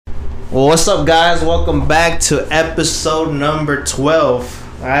Well, what's up, guys? Welcome back to episode number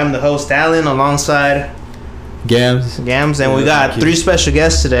 12. I am the host, Alan, alongside Gams, and we got three special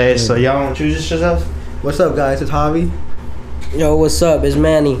guests today. So y'all want to introduce yourself? What's up, guys? It's Javi. Yo, what's up? It's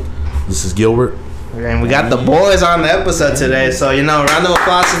Manny. This is Gilbert. And we got the boys on the episode today. So, round of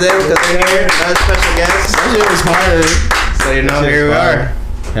applause today because they're here. Another special guest. That shit was hard. So, here we are.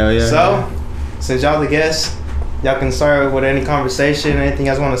 Hell yeah. So, since y'all the guests, y'all can start with any conversation, anything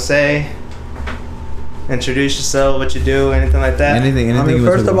you guys want to say. Introduce yourself, what you do, anything like that. Anything.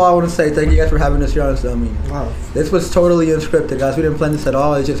 First of all, I want to say thank you guys for having us here on this. Wow. This was totally unscripted, guys. We didn't plan this at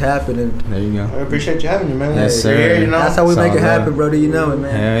all. It just happened. And there you go. I appreciate you having me, man. Yes, sir. You're here, That's how we make it happen, brother. You know it,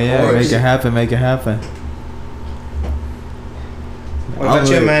 man. Hell yeah. Make it happen. What about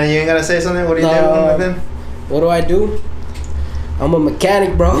you, man? You ain't got to say something? What do you do? What do I do? I'm a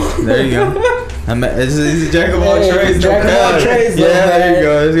mechanic, bro. There you go. He's a jack of all trades. Jack of all trades. Yeah, there you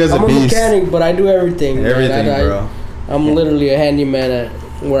go. This guy's I'm a beast. mechanic, but I do everything. Everything, bro. I'm literally a handyman at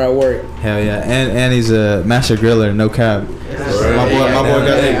where I work. Hell yeah. And he's a master griller, no cap. Right. My boy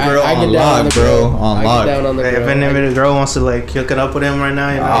got that grill on lock, bro. On lock. Hey, if any girl wants to hook it up with him right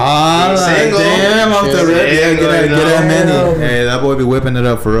now, single. Damn, off the rip. Yeah, get that Manny. Hey, that boy be whipping it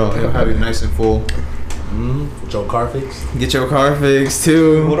up for real. He'll have you nice and full. Get your car fixed. Get your car fixed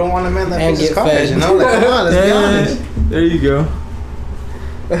too. Who don't want a man that And fixes get cars? fed. Come on, let's be honest. There you go.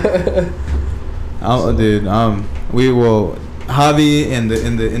 We will. Javi and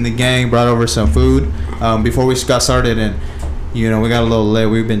the gang brought over some food before we got started, and we got a little lit.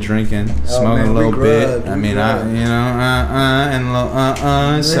 We've been drinking, smoking a little bit. I mean, and a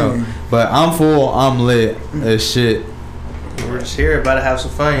little So, but I'm full. I'm lit as shit. We're just here about to have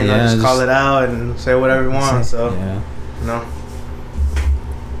some fun, Yeah, just call it out and say whatever you want. So,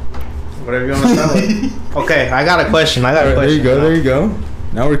 whatever you want to start with. Okay, I got a question. There you go.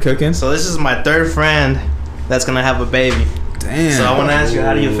 Now we're cooking. So this is my third friend that's gonna have a baby. Damn. So I want to ask you,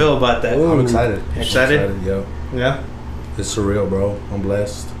 how do you feel about that? I'm excited. Excited? Yo. Yeah. It's surreal, bro. I'm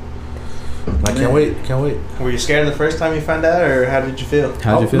blessed. I can't wait. Were you scared the first time you found out, or how did you feel?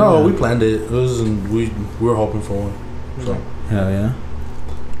 How'd you feel? No, we planned it. We were hoping for one. So. Hell yeah,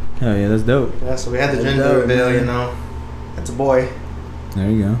 that's dope. Yeah, so we had the gender reveal, It's a boy. There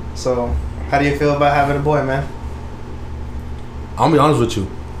you go. So, how do you feel about having a boy, man? I'll be honest with you.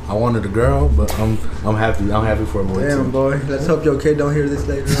 I wanted a girl, but I'm happy. I'm happy for a boy. Damn, too. boy. Let's hope your kid don't hear this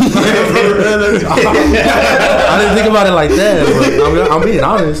later. I didn't think about it like that, but I'm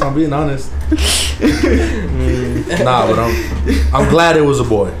being honest. Nah, but I'm glad it was a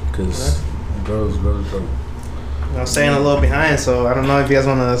boy, because girls. I'm staying a little behind, so I don't know if you guys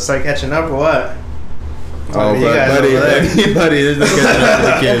want to start catching up or what. Oh, buddy, there's no catching up to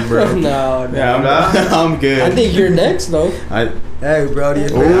the kid, bro. No. Yeah, I'm good. I think you're next, though. Hey, Brody.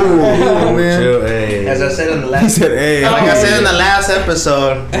 Man. Chill, hey. As I said in the last, I said in the last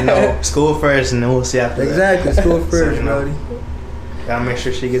episode, school first, and then we'll see after that. Exactly, school first, Brody. Gotta make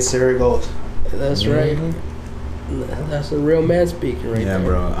sure she gets her goals. That's right. That's a real man speaking right there. Yeah,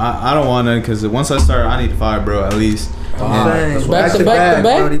 bro. I don't want to, because once I start, I need 5, bro, at least. Back to back?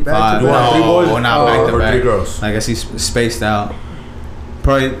 Brody, back to back. 3 boys? Not back to back. 3 girls. Like I see spaced out.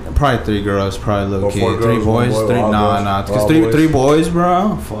 Probably 3 girls, probably little Or 4 kid. 3 girls, boys, 1 boy, 3. all Nah. boys. Because All 3 boys,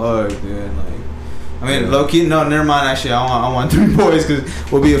 bro. Fuck, dude. I mean, low key. No, never mind. Actually, I want 3 boys because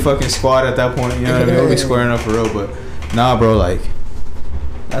we'll be a fucking squad at that point. You know what I mean? We'll be squaring up for real. But nah, bro.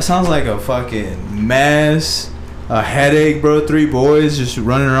 That sounds like a fucking mess. A headache, bro. 3 boys just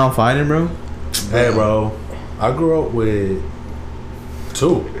running around fighting, bro. Hey, bro. I grew up with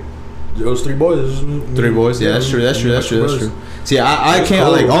 2. It was 3 boys. 3 boys. Yeah, that's true. See, I can't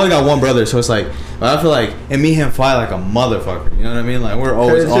I only got 1 brother, so it's like I feel like and me and him fight like a motherfucker. You know what I mean? Like we're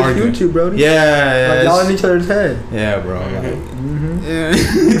always arguing. You two, Brody. Yeah. Y'all in each other's head. Yeah, bro. Yeah,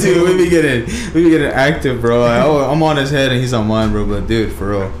 dude, we be getting active, bro. I'm on his head and he's on mine, bro. But dude,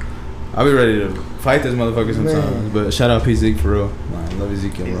 for real, I'll be ready to fight this motherfucker sometimes. Man. But shout out P Zeke for real. I love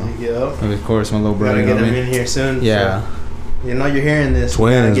Ezekiel, bro. And of course, my little brother. Gotta get him in here soon. Yeah. So. You're hearing this.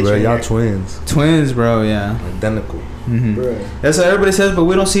 Twins, bro. Y'all twins. Twins, bro. Yeah. Identical. Mm-hmm. That's what everybody says, but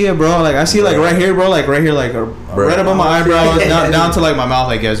we don't see it, bro. I see right here, bro. Right here, right above my eyebrows, down to my mouth,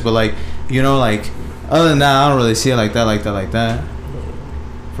 I guess. But other than that, I don't really see it like that.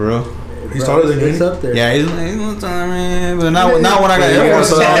 For real. He's taller than you. He's up there. Yeah, he's taller, man. But not when I got Air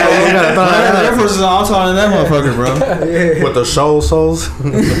Forces on. When I got the Air Forces on, I'm taller than that motherfucker, bro. With the soles?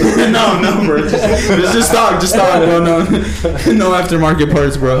 No, bro. Just stock, bro. No aftermarket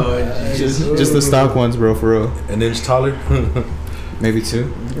parts, bro. Just the stock ones, bro, for real. An inch taller? Maybe 2.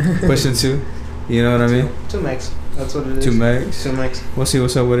 Pushing 2. You know what I mean? 2 max. That's what it is. 2 megs. 2 megs. We'll see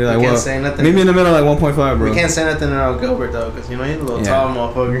what's up with it. Like, We can't what? say nothing. Meet me in the middle, like 1.5, bro. We can't say nothing around Gilbert though, cause you know he's a little tall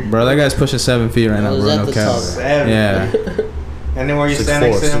motherfucker. Bro, that guy's pushing 7 feet right now, Was bro. that No the cap. top? 7. Yeah. And then where you stand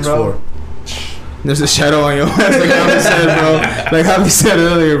next to him, bro? 6'4". There's a shadow on your ass, like Javi said, bro. Like Javi said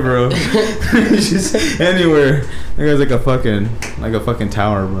earlier, bro. Just anywhere. That guy's like a fucking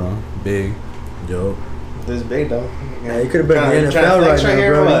tower, bro. Big. Yo. This big though. Yeah, you could have been in the Trying to NFL flex right now,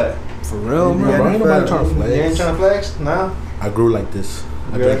 here, bro. what? For real, Yeah, bro. Bro, ain't nobody trying to You ain't flex. trying to flex? No. I grew like this. I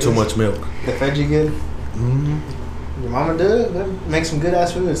Grew drank like too this? much milk. The fed you good? Mm-hmm. Your mama did? Make some good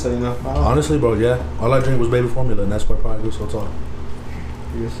ass food, so you know. Honestly, bro, yeah. All I drink was baby formula, and that's why I probably grew so tall.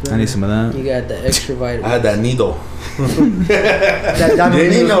 I need some of that. You got the extra I vitamin. had that needle. That You ain't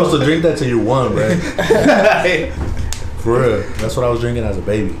even Danilo. supposed to drink that till you won, bro. For real. That's what I was drinking as a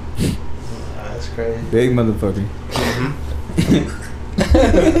baby. That's crazy. Big motherfucker.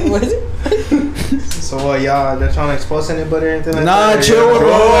 What is it? So what, y'all? They're trying to expose anybody or anything like Nah, that? chill, bro.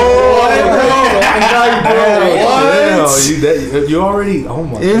 You already. Oh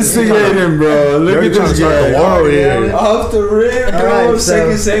my. Instigating, bro. Look You're at trying to this start the guy. war here. Off the rip, bro. Alright, so-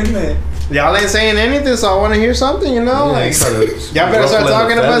 Second segment. Y'all ain't saying anything, so I want to hear something, you know? Like, y'all better start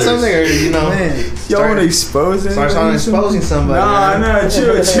talking about something, or you know, Man. Y'all want to expose it? start exposing somebody. Nah, man.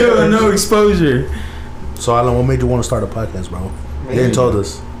 chill. No exposure. So, Alan, what made you want to start a podcast, bro? You didn't told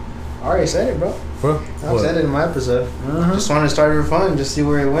us. I already said it, bro. Bro, I said it in my episode. Uh-huh. Just wanted to start it for fun, just see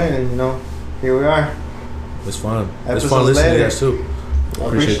where it went, and you know, here we are. It's fun. It's Episodes fun listening to you later. guys, too. I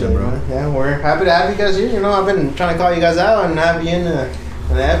Appreciate it, bro. man. Yeah, we're happy to have you guys here. You know, I've been trying to call you guys out and have you in the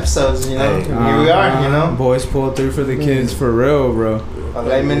episodes. You know, Hey. here we are. You know, Boys pulled through for the kids, for real, bro. a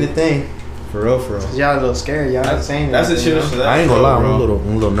late-minute thing. For real. Y'all a little scared. Y'all not saying That's the anything, shit. you know? I ain't gonna lie, I'm a little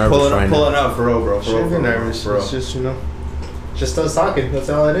nervous right now. Pulling up, for real, bro. Shouldn't be nervous. It's just, you know, just us talking. That's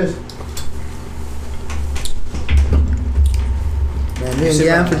all it is. Man, me and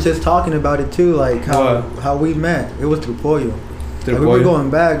Yams was just talking about it too, like how What? how we met. It was through Pollo. Through Like, we were Pollo? going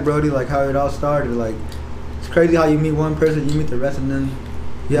back, Brody, like how it all started. Like, it's crazy how you meet one person, you meet the rest, and then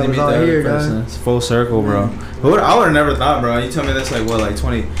yeah, it was all here, dog. It's full circle, bro. I would have never thought, bro. You tell me that's like what, like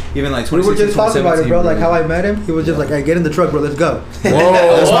 20, even like 20. We were just talking about it, bro. Like how I met him. He was just like, "Hey, get in the truck, bro. Let's go." Whoa,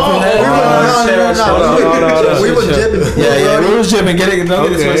 that's my We were jibbing. Yeah, we was jibbing. Don't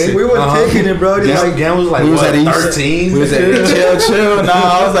get it twisted. We were taking it, bro. Like, Gam was like, We was what, at East. 13? We was at chill. Nah,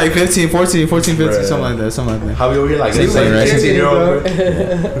 I was like 15, 14, 15, Bruh. something like that. How we over here like See, this, like right? 16-year-old?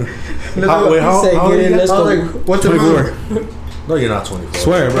 How You say old are get you in, guys? let's I was go. like, "What's the 24. move?" No, you're not 24.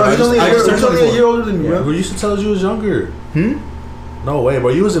 Swear, bro. Bro, he's only a year older than me, Bro, bro. you used to tell us you was younger. Hmm? No way, bro.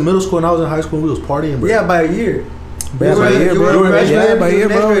 You was in middle school and I was in high school and we was partying, bro. Yeah, by a year. Yeah, by a year, bro. You were a freshman, Yeah, by a you year,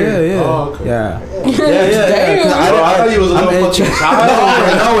 were bro. next grade. Yeah. Oh, okay. Yeah. Damn. Cause I thought you was a little fucking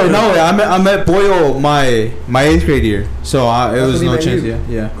child. No way. I met Boyle my 8th grade year, so it That's was when he no met chance. you.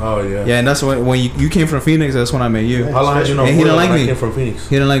 Yeah. Oh, yeah. Yeah, and that's when you came from Phoenix. That's when I met you. How long had you known And he didn't Boyle like when I me. came from Phoenix?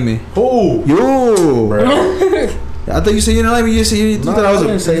 He didn't like me. Who? You. Bro. I thought you said you didn't like me. You said you No, thought I was I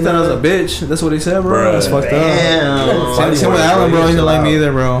didn't say you thought I was a that. bitch. That's what he said, bro. Bruh. That's fucked up. Damn. Same with Alan, bro. He didn't like me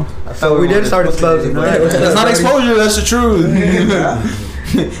either, bro. So we did start exposing, right? That's not exposure. That's the truth.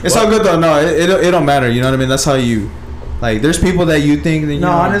 It's all good though. No, it don't matter. You know what I mean? That's how you. Like, there's people that you think that you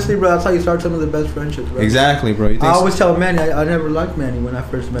No, know. honestly, bro, that's how you start some of the best friendships, bro. Exactly, bro. You think I always tell Manny, I never liked Manny when I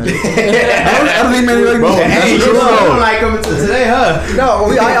first met him. I don't think many like Bro, me. Hey, you don't like him until today, huh? No,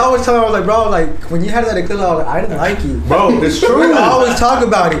 I always tell him, I was like, bro, like, when you had that eclipse, I was like, I didn't like you. Bro, it's true. We always talk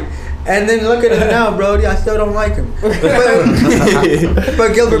about it. And then look at him now, Brody. I still don't like him.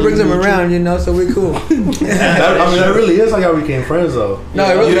 But Gilbert brings him around, you know, so we cool. That really is like how we became friends, though. No,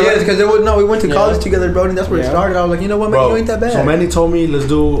 it really is, because we went to Yeah. college together, Brody. That's where it Yeah. started. I was like, you know what, man, Bro, you ain't that bad. so Manny told me, let's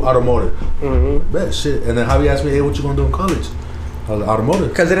do automotive. Mm-hmm. Bet, shit. And then Javi asked me, hey, what you gonna do in college? I was like, automotive.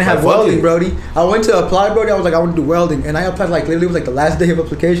 Because they didn't have Like, fuck welding, it. Brody. I went to apply, Brody. I was like, I want to do welding. And I applied, like, literally, it was like the last day of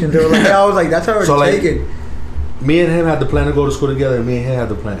application. They were like, I was like, that's already So, like, taken. Me and him had the plan to go to school together, and me and him had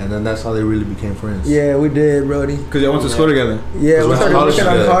the plan. And then that's how they really became friends. Yeah, we did, Brody. Because y'all went to school together. Yeah, 'Cause we we started college working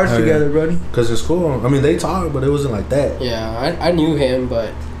on together. cars Oh, yeah. together, Brody. Because in school, I mean, they talked, but it wasn't like that. Yeah, I knew him, but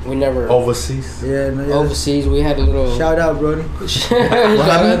we never Overseas. Yeah, no, yeah. overseas. We had a little Shout out, Brody. shout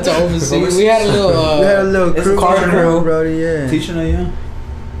out to overseas. We had a little we had a little it's crew, car crew. Brody. Yeah. Teaching at you?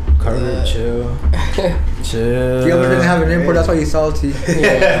 Yeah. Chill. Gilbert didn't have an import. That's why he's salty.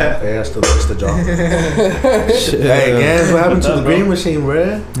 Yeah. Hey, I still fixed the job. Chill. Hey, Gans, what happened to the green machine,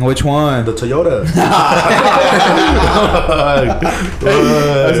 bruh? Which one? The Toyota.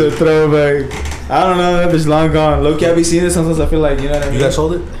 That's a throwback. I don't know. That bitch long gone. Low key, I be seeing it sometimes. I feel like, you know what I mean? You guys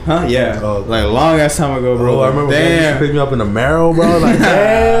sold it? Huh? Yeah. Oh. Like a long ass time ago, bro. Bro, I remember when you Damn. picked me up in the Marrow, bro. Like,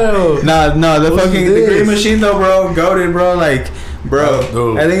 damn. No, the What's fucking this? the green machine though, bro. Goated, bro. Like, bro.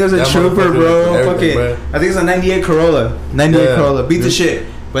 Dude, I think it was a that trooper, motherfucker bro. did Fucking. everything, bro. I think it's a '98 Corolla. '98 Yeah. Corolla. Beat the shit.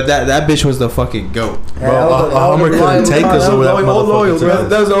 But that bitch was the fucking goat. Bro, a Hummer couldn't take us over that motherfucker. Bro,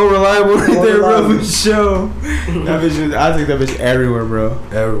 that was old reliable right there, bro. Reliable. For sure. That bitch was, I take that bitch everywhere, bro.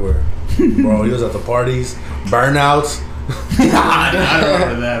 Everywhere. Bro, he was at the parties, burnouts. I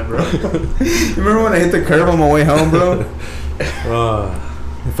remember that, bro. You remember when I hit the curb on my way home, bro? Uh,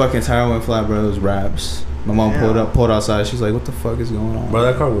 The fucking tire went flat, bro. It was raps. My mom Yeah. pulled outside. She's like, "What the fuck is going on?" bro,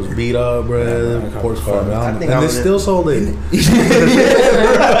 that car was beat up, bro. Yeah, that car Sports was car, fucked. I man. think I And they was still sold it.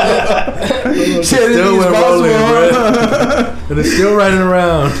 Shit, Still went rolling, bro. And it's still riding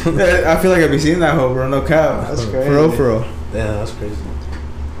around. I feel like I be seeing that hoe, bro. No cap. That's For crazy. real, for real. Damn, that's crazy.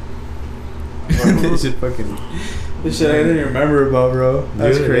 This shit fucking. This shit I didn't remember about, bro.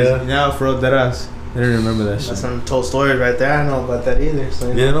 That's Yeah, crazy. yeah. Now, for real, dead ass. I didn't remember that That's shit. some told stories right there. I know about that either. So,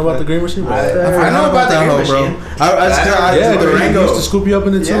 You didn't know about the green machine, bro? I know about the that green hoe, bro. machine. Yeah, the the Durango. used to scoop you up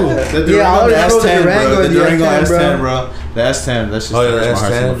in it too. Yeah. The Yeah, I Durango, already know the S10, Durango bro. The and the Durango S10, S10, bro. bro. The S10. That's just Oh yeah, the my heart's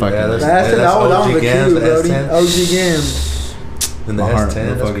in S10. the fucking Yeah, place. that's That was on OG the Gams, queue, the Brody. S10. OG Gams. And the My heart, S10,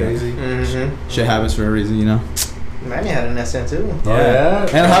 that's motherfucker. crazy. Mm-hmm. Shit happens for a reason, you know. Manny had an S10 too. Oh yeah. And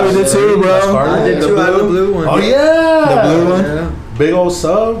Javi did too, bro. That's Carter. I did The too. I had the blue? blue one. Oh yeah. The blue one? Yeah. Big old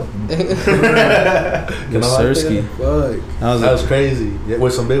sub. The You know, I Sirski. think Fuck. That was crazy. Yeah,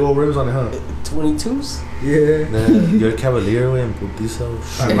 with some big old rims on it, huh? 22s. Yeah. Nah, you're a Cavalier way and putizo.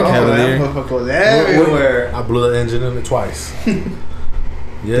 I know, Cavalier. that motherfucker was everywhere. I blew the engine in it twice.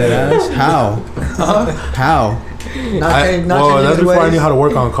 Yeah. Deadass? How? How? Well, that's before I knew how to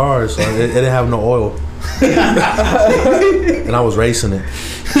work on cars, so it didn't have no oil. And I was racing it.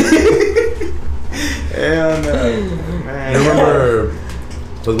 Hell no. Man. You remember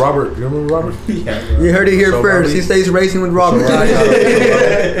with Robert? You remember Robert? Yeah, bro. You heard it here So, first. Robbie- He stays racing with Robert.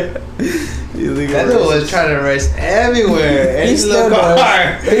 That dude was trying to race everywhere. Any still little does.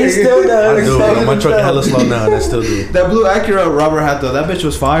 car. He still I does. do. My truck hella slow now, and I still do. That blue Acura Robert had though, that bitch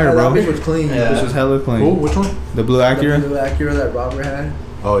was fire, Yeah, bro. that bitch was clean. Yeah. That bitch was hella clean. Ooh, which one? The blue The Acura. blue Acura that Robert had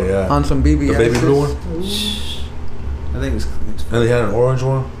Oh yeah, on some BBS. the baby blue one. I think it's. And they had an orange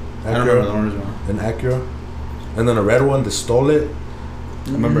one. I don't remember the orange one. An Acura, and then a red one that stole it.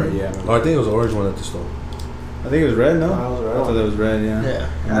 I remember it, yeah. Oh, I think it was the orange one that they stole. I think it was red, no? No, it was red. I thought it was red, yeah. Yeah,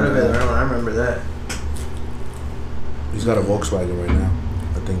 I remember that. He's got a Volkswagen right now,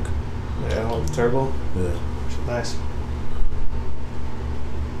 I think. Yeah, whole turbo. Yeah. Nice.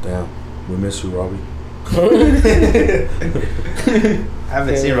 Damn, we miss you, Robbie. I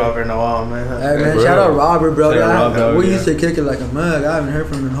haven't seen Robert in a while, man. Hey man, bro. shout out Robert, bro. Shout out Rob, dog, We yeah. used to kick it like a mug. I haven't heard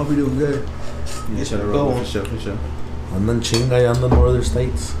from him. Hope he doing good. Yeah, shout out Go Robert on. for sure, for sure. Andan chinga y anda northern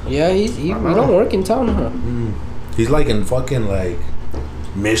states. Yeah, he don't work in town, huh? He's like in fucking like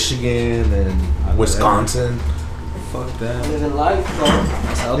Michigan and Wisconsin. Fuck that. Living life, bro.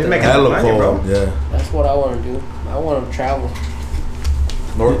 That's out He's there. making Hella money, cold, bro. yeah. That's what I want to do. I want to travel.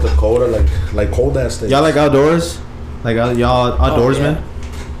 North Dakota, like cold ass states. Y'all like outdoors? Like y'all outdoorsmen? yeah.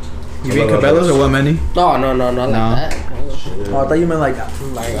 You be in Cabela's or what, Manny? No, not like No. that. Oh, I thought you meant like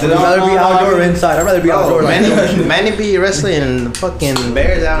Like, I'd rather be outdoor or inside. I'd rather be outdoor. Oh, Like, Manny be wrestling the fucking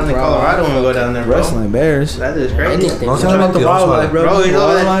bears out in Bro. Colorado when we go down there, bro. Wrestling bears. That is crazy. anything. Don't tell him about the wildlife, bro. Bro, he's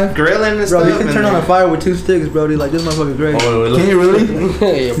over there Wildlife? grilling and bro, stuff. you can turn and- on a fire with 2 sticks, bro. Like this motherfucker's great. Oh, Can you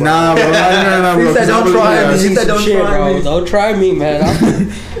really? Yeah, bro. Nah, bro. No, He bro. said 'cause don't I try believe me. that. He said don't try bro. me. Don't try me, man.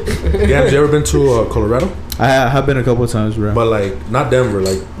 yeah, have you ever been to Colorado? I have been a couple of times, bro. But like not Denver,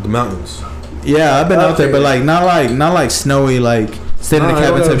 like the mountains. Yeah, I've been out there, Okay. but like not like snowy, like staying in Nah, the it don't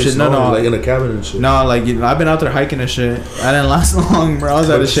cabin gotta type be shit. No, snowy, no, like in a cabin and shit. no, like I've been out there hiking and shit. I didn't last long, bro. I was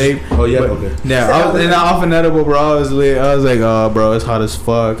out of shape. Oh yeah, But- okay. Yeah, I was off an edible, bro. I was like, oh, bro, it's hot as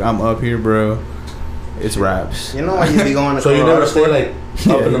fuck. I'm up here, bro. It's raps. You know why you be going to So you Colorado never stay for? like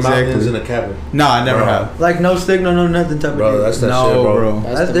Yeah, up in the exactly. mountains in a cabin, No, I never Bro. have. Like no signal, no nothing type bro. of That's deal. that No, shit, bro.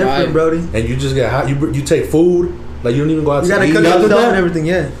 bro. That's the different, vibe. Brody. And you just get hot. You take food. Like you don't even go out You to gotta eat. cook y'all did yourself that? and everything,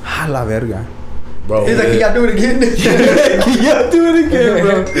 yeah. A la verga. Bro, He's like, you gotta do it again. Yeah, do it again,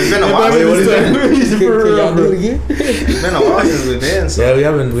 bro. It's been a while. Wait, what is that? Can y'all do it again? It's been a while since we've been. So. yeah, we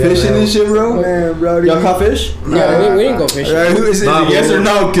haven't. Fishing and shit, bro. Man, Brody. Y'all caught fish? Yeah, we didn't go fishing. Is it Nah, yes bro. or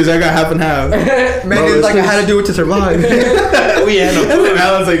no? Because I got half and half. Man, Bro, it's it's like I had to do it to survive. We had no And then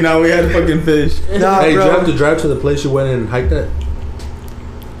Alan's like, no, we had fucking fish. Nah, Hey, did you bro. have to drive to the place you went and hiked at?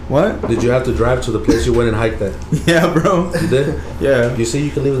 What? Did you have to drive to the place you went and hiked at? Yeah, bro. You did? Yeah. You see, you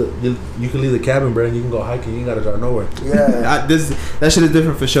can leave the cabin, bro, and you can go hiking. You ain't gotta drive nowhere. Yeah. That shit is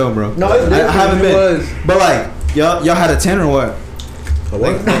different for sure, bro. No, it's different. I haven't It been. was. But like, y'all had a tent or what? A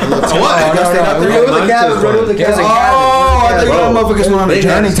what? What? Y'all stayed out there? It was a cabin, bro. It was a cabin. Oh, I thought y'all motherfuckers went on a Big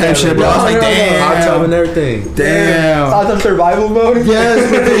journey ass type cabin, shit, bro. I was like, Hot tub and damn. everything. Damn. On some survival mode. Yes,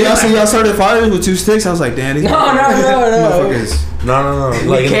 but then y'all started fires with 2 sticks. I was like, damn, these No. motherfuckers. No. Like in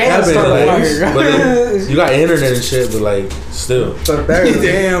the can't cabin, start a like, fire. but then you got internet and shit, but like still. But barely.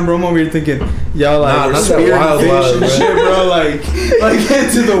 Damn, bro, I'm over here thinking, y'all like, Nah, were not that spearing wild, fish and bro. shit, bro. Like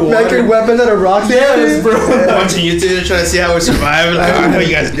into the water. Making weapons out of rocks. Yes, bro. A bunch of YouTubers trying to see how we survive. Like, I know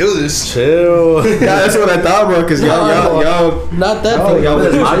you guys do this. Chill. Yeah, that's what I thought, bro. Cause y'all Not that would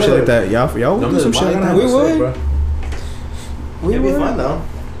thing. do some shit like that. Y'all would do some shit like that. We would. bro. It'd be fun though.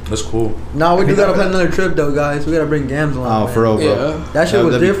 That's cool. No, we do gotta plan another trip though, guys. We gotta bring Gams along. Oh, man. for real, bro. Yeah. That shit Yeah,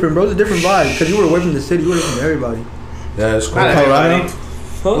 was that'd be- different, bro. It was a different vibe because you were away from the city. You were away from everybody. Yeah, it's cool. Not everybody.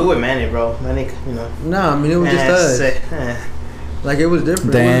 Huh? We with Manny, bro. Manny, you know. Nah, I mean it was just us. Like it was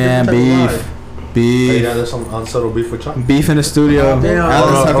different. Damn, it was a different beef. type of vibe. Hey, Beef. yeah, there's some unsettled beef with Chuck. Beef in the studio. Damn.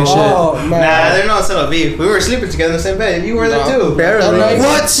 Alan's talking shit. Oh, Nah, man. they're not settled beef. We were sleeping together in the same bed. You were there too. Barely.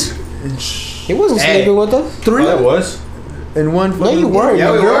 What? He wasn't Hey. sleeping with us. Oh, that was? In one No, you weren't. Yeah,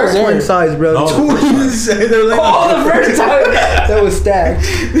 The we girl were. was there. twin size, bro. No. Twins. They're like, Oh, the first time. That was stacked.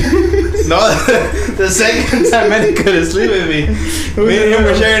 No, the second time Manny couldn't sleep with me. Me and him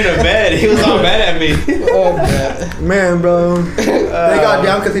were sharing a bed. He was all mad at me. Oh, man. Man, bro. They got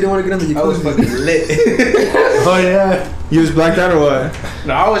down because they didn't want to get in the I was jacuzzi. fucking lit. oh yeah. You was blacked out or what?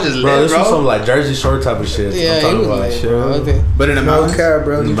 No, I was just Bro, lit, this was some bro. like Jersey Shore type of shit. Yeah, I'm he talking was about like, shit. bro. Okay. But in the No mountains. care,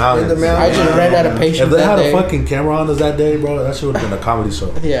 bro. In the Just mountains. In the I mountains. just ran out of If patience they that had day. a fucking camera on us that day, bro, that shit would have been a comedy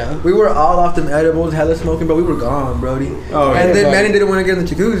show. Yeah. We were all off them edibles, hella smoking, bro. We were gone, Brody. Oh, And yeah. then Manny didn't want to get in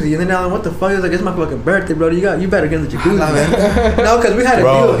the jacuzzi. And then Alan, what the fuck? He was like, it's my fucking birthday, Brody. You better get in the jacuzzi, man. No, because we had a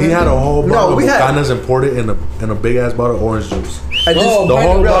Bro, deal. he had a whole bottle No, we of had. Bucanas imported in a big ass bottle of orange juice. And just, Oh, The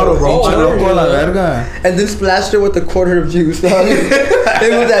whole bottle, bro. Chico la verga. and then splashed it with a quarter of juice. Dog.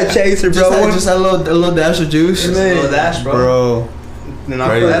 It was that chaser, bro. Just a little dash of juice. Just a little dash, bro. Bro. Not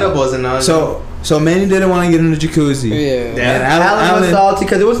Crazy. for edibles and all. So Manny didn't want to get in the jacuzzi. Yeah. Yeah. And Alan was salty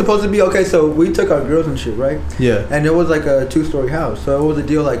because it was supposed to be okay. So we took our girls and shit, right? Yeah. And it was like a 2-story house. So it was a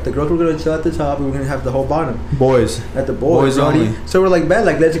deal like the girls were gonna chill at the top, and we were gonna have the whole bottom Boys. at the boys. Boys only. So we're like, man,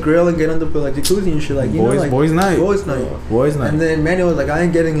 like let's grill and get on the like jacuzzi and shit, like you Boys, know, like boys night. boys night. Boys night. And then Manny was like, I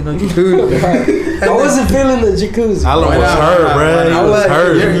ain't getting in no jacuzzi. I wasn't feeling the jacuzzi. Alan Why was not? hurt, Why bro. He not? was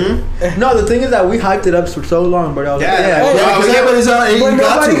hurt. Mm-hmm. No, the thing is that we hyped it up for so long, but I was Yeah. like, Hey, Yeah, because yeah, everybody's on. but You got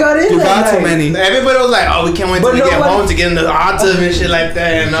nobody to. got in You that got to, night. Manny. Everybody was like, "Oh, we can't wait But till we get nobody- home to get in the hot tub and shit like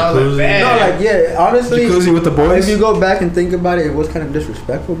that." And I was like, "Man, no, like yeah, honestly, Jacuzzi with the boys. if you go back and think about it, it was kind of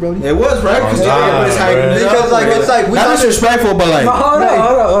disrespectful, Brody. It was right because Oh, nah, everybody's hyping bro. it up. Because like it's like we Not thought disrespectful, but like.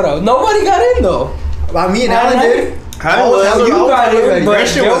 Hold on. Nobody got in though. me and Alan did. how was Oh, You got in, but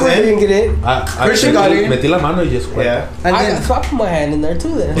Christian was Gilbert in. didn't get in. I Christian got in. Metí la mano y just fue. Yeah, And I then, put my hand in there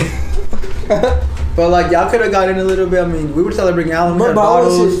too then. but like y'all could have got in a little bit. I mean, we were celebrating Alan. We But had I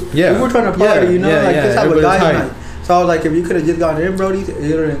was bottles. just- Yeah. We were trying to party, Yeah, you know, yeah, like yeah, just have a everybody's guys' hyped. night. So I was like, if you could have just gotten in, Brody, it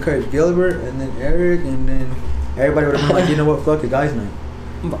would have encouraged Gilbert and then Eric and then everybody would have been like, you know what, fuck the guys' night.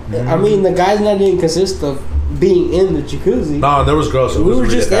 I mean, the guys' night didn't consist of being in the jacuzzi. No, there was girls. So it We was were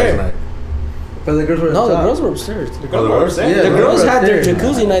really just guys' there. night. But the girls were No, on the top. girls were upstairs. Oh, they were? Yeah, The they girls were had their upstairs.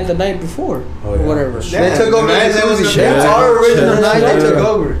 jacuzzi night the night before, Oh, or yeah. whatever. They took over the Yeah, that was jacuzzi. the- That's our original Yeah. night. They took Yeah.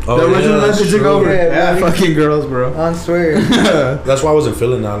 over. Oh, The original yeah, night that's took true. over. Yeah, buddy. Fucking girls, bro. I swear. That's why I wasn't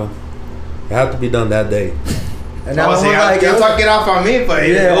feeling Alan. It had to be done that day. And I Alan was was like, y'all talking off on me, but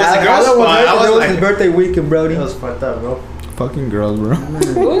it was a Alan girl's was spot. there, I it was was his like, birthday weekend, Brody. it was fucked up, bro. Fucking girls, bro.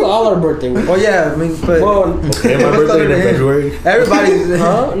 It was all our birthday week. Oh yeah, I mean, but Well, Okay, my birthday in February. everybody's.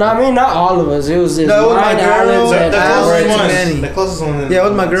 huh? No, I mean not all of us. It was just No, it was my mine, girl, Alan's, The and Alan, closest and one. Manny. The closest one. Yeah, it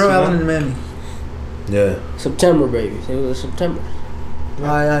was my girl, Alan and Manny. Yeah. September, baby. It was September.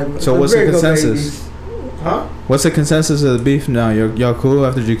 So what's the consensus? Huh? What's the consensus of the beef now? Y'all cool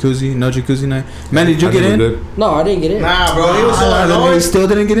after jacuzzi? No jacuzzi night? Man, did you I get think in? we're good. No, I didn't get in. Nah, bro. He was Ah, the then only. you still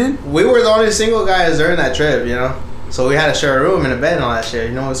didn't get in? We were the only single guys during that trip, you know. So we had to share a room and a bed and all that shit.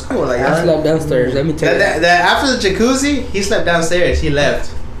 You know, it was cool. Like I slept downstairs. Let me tell you. after the jacuzzi, he slept downstairs. He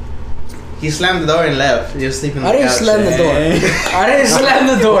left. He slammed the door and left. He was sleeping on I the didn't couch. slam the door. I didn't slam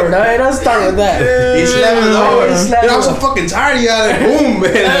the door. No, don't start with that. He slammed the I door. didn't slam Dude, I'm the so door. fucking tired of y'all. Boom,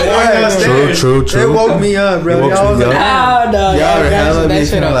 man. I walked downstairs. True. It woke me up, bro. It woke Y'all was me like, up. No, Y'all are hella that beefing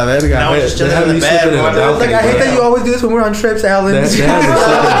shit on la up. verga. Now we're just They chilling had in me the bed, sleeping in bro. a I was like, I hate that you always do this when we're on trips, Alan. They had me sleeping in a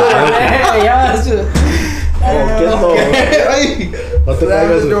balcony. Yeah, it's just-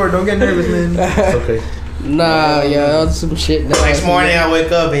 Slam the door. Don't get nervous, man. It's okay. Nah, yeah, that's some shit. The next morning I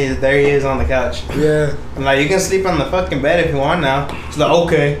wake up and there he is on the couch. Yeah. I'm like, you can sleep on the fucking bed if you want now. He's like,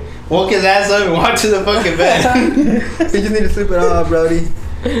 okay. Woke his ass up and walked to the fucking bed. You just need to sleep it off, Brody.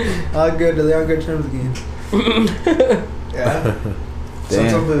 All good. They're on good terms again. Yeah. Damn.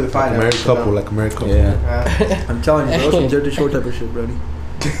 Something to find Like a married out. couple, like a married couple. Yeah. I'm telling you, bro. Some Jersey Shore type of shit, Brody.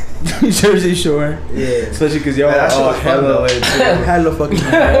 Jersey Shore. Yeah. Especially because y'all Yeah, that shit all was fun, though. Hello,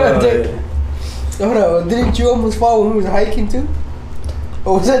 fucking. Hold on, didn't you almost fall when we was hiking too?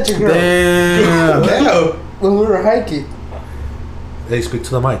 Or was that your girl? Damn. Damn. When we were hiking. Hey, speak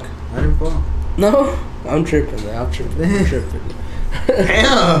to the mic. I didn't fall. No? I'm tripping, man. I'm tripping.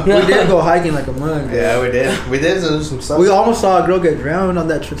 Damn. We did go hiking like a month. Yeah, we did. We did do some stuff. We almost saw a girl get drowned on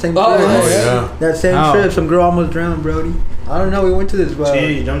that same trip. Oh, Oh, yeah. That same Ow. trip, some girl almost drowned, Brody. I don't know. We went to this.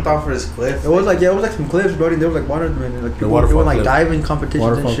 Gee, you jumped off of this cliff. It was like some cliffs, Brody. There was like water, man. Like people were waterfall doing like cliff. diving competitions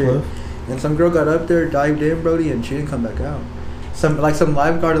Waterfall and shit. cliff. And some girl got up there, dived in, Brody, and she didn't come back out. Some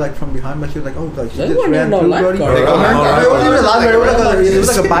lifeguard like from behind me, she was like, oh, like she There just wasn't ran no through, lifeguard. Brody. They go It wasn't even a lifeguard. It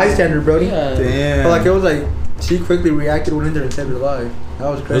was like a bystander, Brody. Yeah. Damn. But like it was like she quickly reacted, went in there and saved her life. That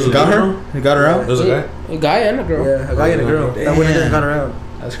was crazy. This Got her? You got her out? There's a guy. A guy and a girl. Yeah, a guy and a girl. That went in there and got her out.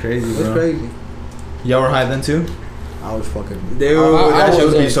 That's crazy, It was bro. crazy. Y'all were high then too? I was fucking. Dude, I that shit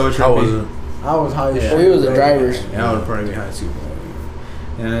would be wasn't. so I trippy. wasn't. I was high as Yeah. shit. We was the bro. drivers. Yeah, I would probably be high too, bro.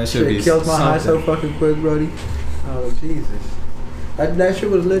 Yeah, that should be Shit kills my high so something. fucking quick, Brody. Oh Jesus. That shit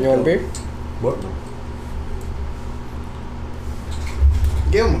was lit. You want a though. beer? What?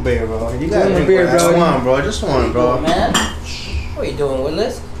 Give him a beer, bro. You Give got him a drink beer, one. Just bro. one, bro. Just one, bro. Man, what are you doing,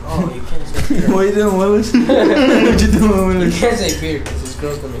 Willis? Oh, you can't say beer. What you doing, Willis? What you doing, You Willis? can't say beer because this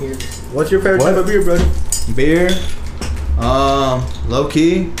girl's gonna hear this. What's your favorite What? type of beer, Brody? Beer? Low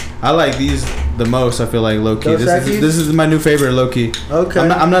key. I like these the most. I feel like low key. Dos Equis? This is my new favorite low key. Okay.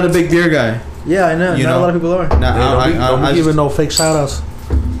 I'm not a big beer guy. Yeah, I know. You Not know. a lot of people are. Nah, Don't be I giving just, no fake shout outs.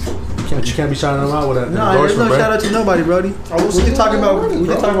 You can't be shouting them out with that No, there's no endorsement, bro. shout out to nobody, Brody. Oh, We just talking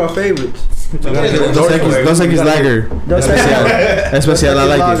about favorites. Dos Equis Lager. Dos Especial, I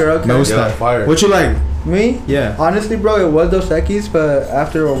like Lager, it. okay. Me Yeah, gusta. fire. What you like? Me? Yeah. Honestly, bro, it was Dos Equis, but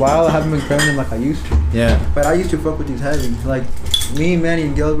after a while, I haven't been craving them like I used to. Yeah. But I used to fuck with these heavy. Like, me, Manny,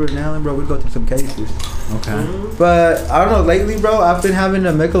 and Gilbert and Alan, bro, we'd go through some cases. Okay. But, I don't know, lately, bro, I've been having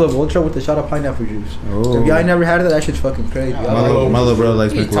a Michelob Ultra with a shot of pineapple juice. Oh. If y'all ain't never had it, that shit's fucking crazy. I My like little, it. my little bro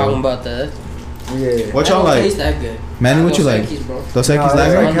likes You talking Michelob. about that? Yeah. What That y'all don't like? taste that good. Manny, what you Dos like? Equis, bro. Dos No, Equis that's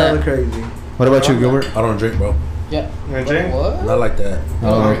Lager? like hella crazy. What about you, Gilbert? I don't drink, bro. Yeah. You wanna drink? What? Not like that.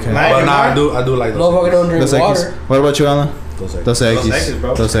 Oh, okay. Nice. But nah, I do like those. Motherfucker don't drink Dos water. Equis. What about you, Alan? Those Equis. Dos Dos Equis. Equis,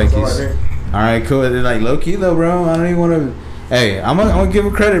 bro. Dos That's all I Equis. drink. All right, cool. They're like low key though, bro. I don't even want to. Hey, I'm gonna give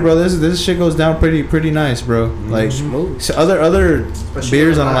him credit, bro. This shit goes down pretty nice, bro. Like Smooth. so other But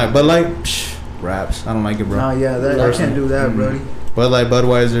beers, I don't shit, like. But like wraps, I don't like it, bro. Nah, yeah, I can't do that, Brody. But like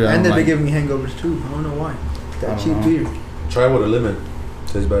Budweiser, I And don't then they like. give me hangovers too. I don't know why. That cheap Uh-huh. beer. Try with a lemon.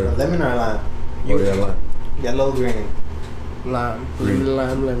 Tastes better. Lemon or lime? Oh, yeah, lime. Yellow, green. Lime. Green.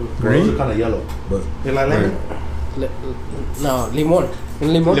 Lime. Green? Those are kind of yellow, but You like lemon? No, limon.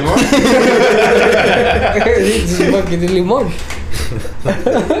 Limon. Limon? This is fucking limon.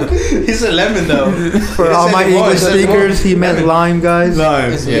 He said lemon though. For He all said my limon. English He said speakers, he meant lime, guys.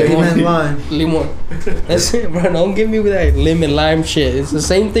 Lime. It's Yeah. He limon. meant lime. Limon. That's it, bro. Don't give me with that lemon lime shit. It's the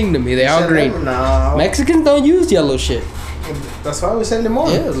same thing to me. They He all said green. lemon, nah. Mexicans don't use yellow shit. That's why we said lemon.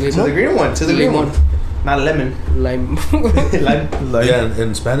 Yeah, To lemon. the green one. To the green Lemon. one. Not lemon. Lime. Lime. yeah,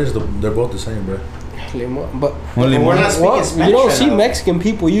 in Spanish they're both the same, bro. Lemon. But Only But we're one. not speaking well, Spanish you don't right see now. Mexican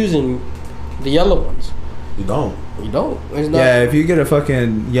people using the yellow ones. You don't. You don't. It's not. Yeah, if you get a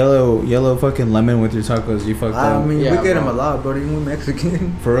fucking yellow fucking lemon with your tacos, you fucked I up. mean, Yeah, we get them bro. a lot, bro. Even with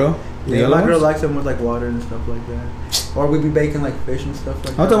Mexican. For real? The Yeah, yellow my girl ones? likes them with like water and stuff like that. Or we be baking like fish and stuff like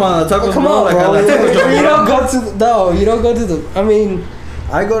I'm that. talking about the tacos. Oh, come bro, on, like, bro. I like taco joint, You bro. don't go to the, no. You don't go to the. I mean,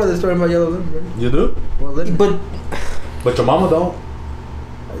 I go to the store and buy yellow lemon, bro. You do? Well, lemon. but Your mama don't.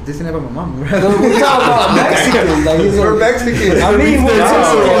 This ain't about my mom, bro. we're talking about Mexican. Like, it's We're a- Mexican. I mean, we're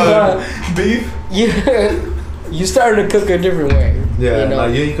Oh, Mexican, Beef. but you starting to cook a different way. Yeah, You know?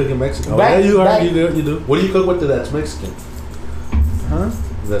 like you ain't cooking Mexican. Oh, Back- yeah, you are. back- You do. You do. What do you cook with it that's Mexican? Huh?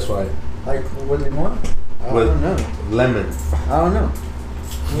 That's why. Like, what do they want? I With- don't know. Lemon. I don't know.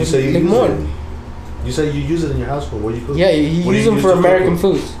 You say you use Limon. it. You say you use it in your household. What do you cook? Yeah, you What do use you them for to cook American with?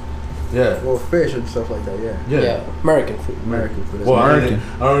 foods. Yeah. Well, fish and stuff like that, yeah. Yeah. American food. American food. Well, American.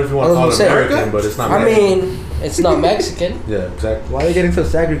 I don't know if you want I to call was it gonna say- American, but it's not. I Mexican. mean, it's not Mexican. Yeah, exactly. Why are you getting so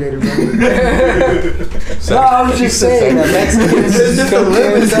segregated, bro? No, I'm just saying that Mexicans It's just a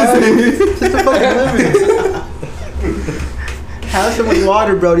lemon, dog. It's just a fucking lemon. Have some with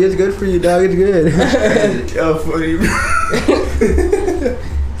water, Brody. It's good for you, dog. It's good. Yo, funny, bro.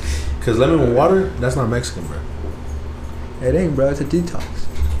 Cause lemon with water, that's not Mexican, bro. It ain't, bro. It's a detox.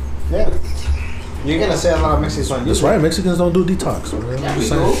 Yeah. You're gonna say a lot of Mexicans don't That's use right. Mexicans don't do detox, bro. I'm just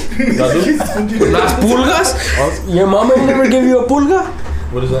saying. Y'all do? Las pulgas? Your mama never give you a pulga?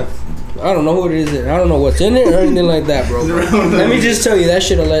 What is that? I don't know what it is. I don't know what's in it or anything like that, bro. Let me just tell you, that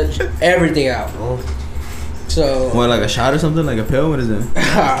shit'll let everything out. Oh. So What, like a shot or something? Like a pill? What is it? it's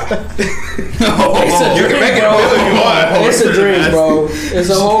a drink, bro. It's a drink, bro. It's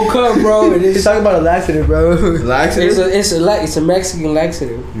a whole cup, bro. It He's is. talking about a laxative, bro. Laxative? It's a Mexican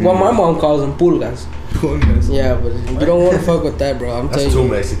laxative. Well, my mom calls them pulgas. Yeah, but you don't want to fuck with that, bro. I'm That's telling too you.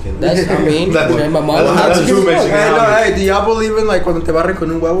 Mexican. That's, I mean, That's- my mom. that's true Mexican. Hey, no, hey, do y'all believe in like cuando te barren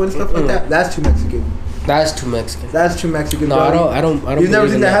con un huevo and stuff like that? That's too Mexican. That's too Mexican. That's too Mexican. No, Brody. I don't. You've never believe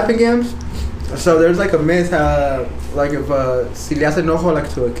seen in that happen, Gams? So there's like a myth, like if si le hace enojo like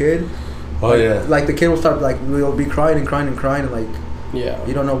to a kid, Oh yeah. like the kid will start like will be crying and crying and crying and like Yeah.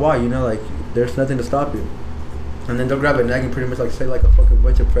 you don't know why, you know, like there's nothing to stop you. And then they'll grab an egg and pretty much like say like a fucking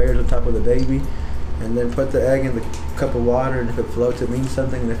bunch of prayers on top of the baby, and then put the egg in the cup of water, and if it floats it means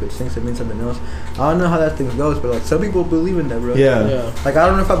something, and if it sinks it means something else. I don't know how that thing goes, but like some people believe in that, bro. Yeah. Yeah. Like I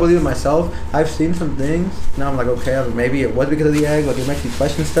don't know if I believe it myself. I've seen some things. Now I'm like, okay, maybe it was because of the egg. Like it makes me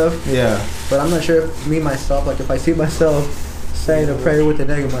question stuff. Yeah. But I'm not sure if me myself, like if I see myself saying a prayer with an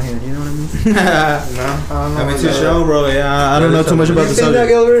egg in my hand, you know what I mean? No, I don't know. I mean, too strong, bro. Yeah, I don't know too much about You the seen that, subject.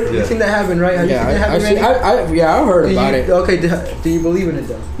 Gilbert? Yeah. You seen that happen, right? Have you seen that happen, Manny? I've heard about it. Okay, do you believe in it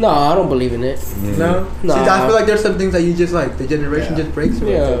though? No, I don't believe in it. No? No. See, I feel like there's some things that you just like, the generation Yeah. just breaks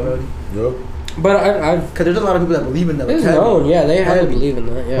through. Yeah. Bro. Yup. But I've Because there's a lot of people that believe in that. Like, it's heavy. known. Yeah, they have to Heavy. believe in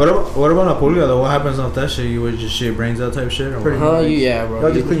that. Yeah. What about a pulga though? What happens with that shit? You would just shit brains out type shit or Pretty what? much. Yeah, bro.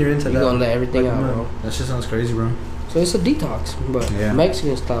 Y'all just clean your inside You out. gonna let everything Like out, mine. bro. That shit sounds crazy, bro. So it's a detox, but Yeah.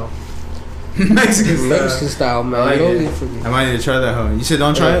 Mexican style. Mexican Mexican style, man. I like Don't it. get freaky. I might need to try that, huh? You said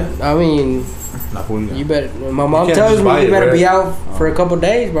don't try it? I mean, La pulga. you better. My mom can't tells just buy me you it, better right? be out for a couple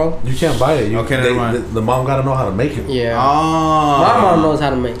days, bro. You can't buy it. You, Okay, never mind. the mom gotta know how to make it. Yeah. Oh. My mom knows how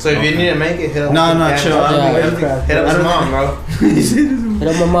to make. So if you need to make it, hit up. No, no, Yeah, chill. Hit I don't Yeah. think- up his mom, bro. Hit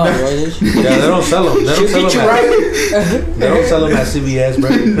up my mom, bro. Yeah, they don't sell them. They don't She'll sell get you them. right. They don't sell them at CVS, bro.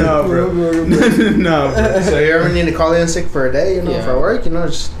 No, bro. No, bro. So you ever need to call in sick for a day, you know, Yeah. for work, you know,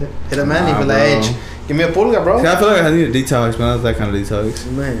 just hit a man and be Nah, like, hey, bro. give me a pulga, bro. See, I feel like I need a detox, man. That's that kind of detox.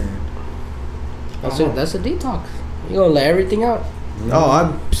 Man. That's it. That's a detox. You gonna let everything out.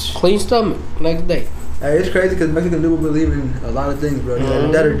 Oh, Clean stomach next day. Hey, it's crazy because Mexican people believe in a lot of things, bro.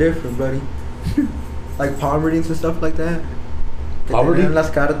 That are different, buddy. Like palm readings and stuff like that. Poverty? Las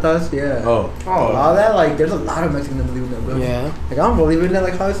cartas, yeah. Oh. All that, like, there's a lot of Mexicans that believe in that, bro. Yeah. Like, I don't believe in that.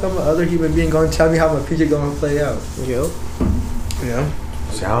 Like, how is some other human being going to tell me how my future going to play out? Yep. Yeah.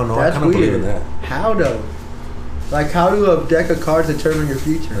 See, I don't know. That's I kind of believe in weird. that. How, though? Like, how do a deck of cards determine your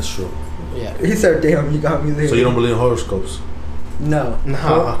future? That's true. Yeah. He said, damn, you got me there. So you don't believe in horoscopes? No. No.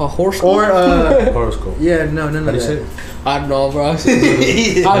 A horse. Or, Horoscope. yeah, no, none How of do you say that. it? I don't know, bro. I was You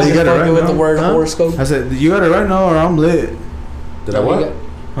just got it fucking right with now. the word Huh? horoscope. I said you got it right now, or I'm lit. Did I No, you what? got-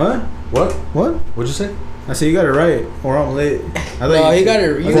 Huh? What? What? What'd you say? I said you got it right, or I'm lit. I thought No, you got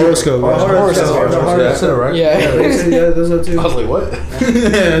it. You horoscope. Oh, horoscope. Yeah, I said it right. Yeah. Yeah, that's what too. I was like, what?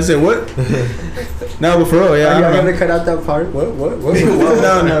 I said what? No, but for real, yeah. Are I you don't going know. to cut out that part? What?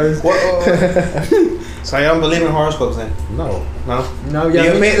 No, no. it's- So you don't believe in horoscopes then? No. No. No, Do yeah,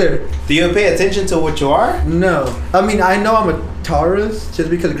 you me pay? neither. Do you pay attention to what you are? No. I mean, I know I'm a Taurus just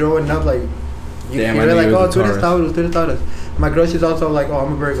because growing up, like, Damn, I you're knew like, you oh, was a tú eres Taurus. Taurus, tú eres Taurus. My girl, she's also like, oh,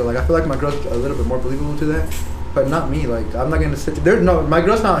 I'm a Virgo. Like, I feel like my girl's a little bit more believable to that. But not me. Like, I'm not going to sit. There's no, my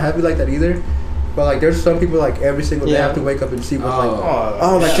girl's not heavy like that either. But, like, there's some people, like, every single day Yeah. have to wake up and see what's like, Oh,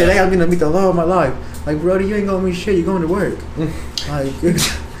 oh, like, today I'm going to meet the love of my life. Like, brody, you ain't going to meet shit. You're going to work. Like, you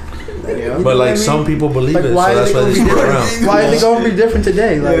Yeah. know But what like I some mean? people believe Like, it, why so is that's it why going they to be stick different? around. Why is it going to be different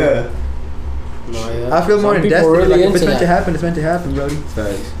today? Like, No, yeah. I feel more Some in people destiny. really Like, if into it's meant to that. happen, it's meant to happen, brody.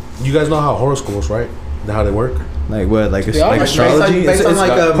 You guys know how horoscopes, right? How they work? Like what? Like Yeah, like like astrology? based on,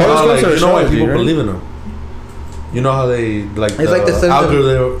 like, horoscopes No, like, or you know why astrology, people right? believe in them. You know how they like It's like the sun,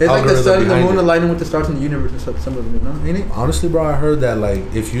 algorithm. it's like the sun and the behind moon it. aligning with the stars in the universe and stuff. Some of them, you know, ain't it? Honestly, bro, I heard that like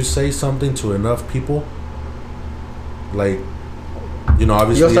if you say something to enough people, like, you know,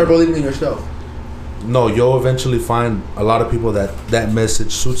 obviously, You'll start believing in yourself. no, you'll eventually find a lot of people that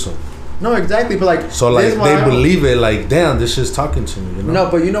message suits them. No, exactly. But like, So like this is why I they don't- believe it. Like, damn, this shit's talking to me. You know?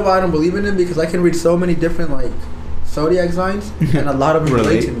 No, but you know why I don't believe in it? Because I can read so many different like zodiac signs, and a lot of them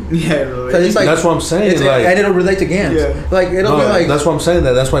relate to me. Yeah, Cause it's like that's what I'm saying. it's, Like, and it'll relate to Gams. Yeah. Like it'll no, be like that's what I'm saying.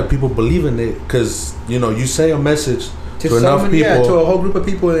 That's why people believe in it. Cause you know, you say a message to enough people. Yeah, to a whole group of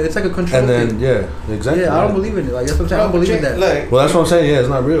people. It's like a control And then thing. yeah, exactly. Yeah, I don't believe in it. Like that's what I'm saying. I don't believe in that. Look, Well, that's what I'm saying. Yeah, it's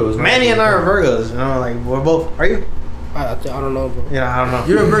not real. It's not Manny real. and I are Virgos. You know, like we're both. Are you? I don't know, bro. Yeah, I don't know.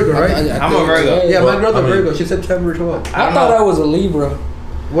 You're a Virgo, right? I'm a Virgo. Yeah, Well, my girl's a I mean- Virgo. She's September 12th. I thought I was a Libra.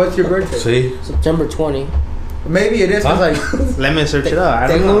 What's your birthday? See, September 20. Maybe it is. Cause like Let me search it up. I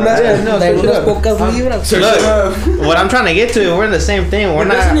don't Tengo know. unas, no, tengo search it unas up. pocas Libras. Look, what I'm trying to get to, we're in the same thing. We're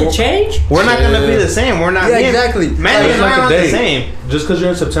Doesn't not. it change? We're not gonna be the same. We're not. Yeah, me and- exactly. Manny It's and like I a are not the day. same. just because you're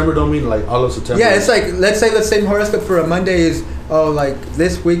in September don't mean like all of September. yeah, it's like let's say the same horoscope for a Monday is like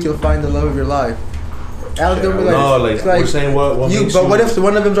this week you'll find the love of your life. Alex don't be like no, like it's we're saying what you. makes But you, what if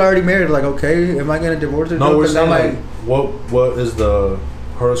one of them's already married? Like, okay, am I gonna divorce her? No, we're 'Cause saying I'm like what is the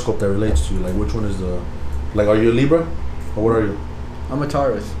horoscope that relates to you? Like which one is the like? Are you a Libra or what are you? I'm a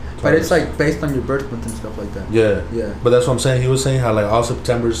Taurus, but it's like based on your birth month and stuff like that. Yeah, Yeah, but that's what I'm saying. He was saying how like all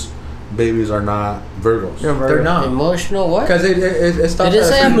September's babies are not Virgos. they're not Emotional what? because it stops. Did it at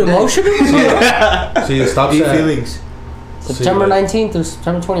a say I'm certain day. emotional? See, it stops Deep at feelings. September like- 19th to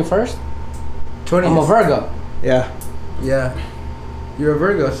September 21st? 20. I'm a Virgo. Yeah. Yeah, you're a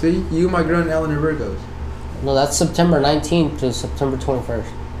Virgo. See, you, my girl, and Ellen are Virgos. No, that's September 19th to September 21st.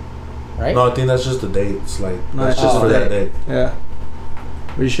 Right? No, I think that's just the dates. Like No, that's it's just just for the that day. Yeah.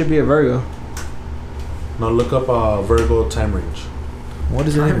 But you should be a Virgo. Now look up Virgo time range What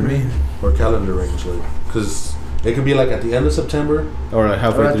does it even mean? or calendar range, like because it could be like at the end of September Or like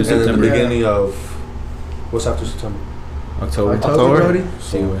halfway Or through at and then the September, Yeah. beginning of what's after September. October. October, Brody?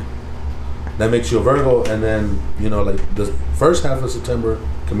 See you. That makes you a Virgo, and then you know like the first half of September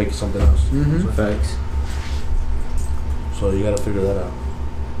can make you something else. Mm-hmm. Facts. So you gotta figure that out.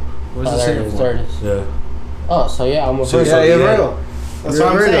 What's Oh, the there it second is, one? there it is. Yeah. Oh, so yeah, I'm a So- Virgo. so- Yeah, you're yeah. Virgo. That's You're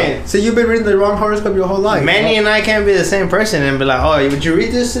what a I'm Virgo. saying. So you've been reading the wrong horoscope your whole life. Manny and I can't be the same person and be like, oh, would you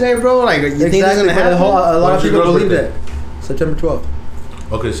read this today, bro? Like, you think this is Exactly, gonna but happen? a lot of When's your people girl's believe birthday? that. September 12th.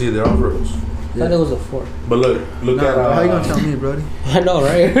 Okay, see, they're all Virgos. I thought it was a 4. But look No, at how you gonna tell me, Brody? I know,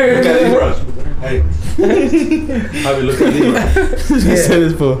 right? Look at Libras. Hey, Javi, look at Libras. Said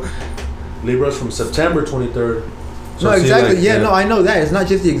this fool. Libras from September 23rd. So No, see, exactly. like, yeah, no, I know that. It's not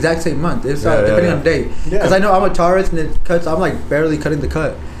just the exact same month. It's Yeah, yeah, depending yeah. on the day. Because I know I'm a Taurus and it cuts. I'm like barely cutting the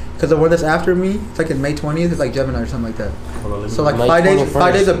cut. Because the one that's after me, it's like in May 20th. It's like Gemini or something like that. Hold on, let me So like May 5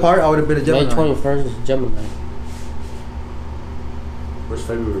 21st. days apart, I would have been a May Gemini. 21st is Gemini. Where's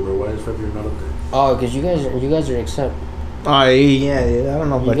February, bro? Why is February not up there? Oh, because you guys are exempt. Oh, yeah. I don't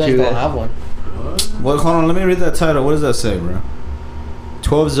know You about guys you. don't have one. What? Hold on, let me read that title. What does that say, bro?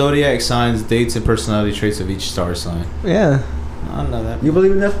 12 zodiac signs, dates, and personality traits of each star sign. Yeah. I don't know that. You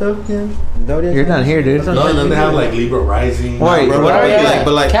believe in that stuff? Yeah. Zodiac You're not signs? here, dude. That's what No, I'm and then saying. they have like Libra rising. Wait, bro, what but are you? like,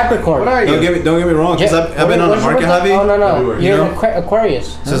 but like, Capricorn. What are you? don't get me wrong, because I've been on the What's your market, birthday? Javi. Oh, no. February. You're You an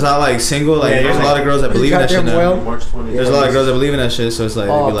Aquarius. So it's not like single. Like Yeah, there's a you're lot of girls that believe in that shit goddamn now. well. March 20th. There's a lot of girls that believe in that shit. So it's like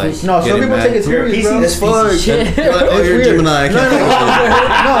Oh, they be like, piece- No, some getting people mad. take it serious, bro. As fuck. Shit. They're like, oh, It's you're a weird. Gemini. I No, can't no, fuck with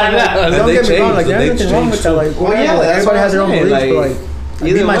you. no, don't they get me wrong. Like, changed, there's they nothing wrong with that. Like, Well, whatever. yeah, Like, that's everybody what has their I'm own saying, beliefs, but like, like, me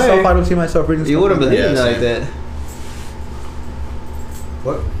either myself, way, I don't see myself reading You stuff wouldn't like believe that. Yeah, like same. that.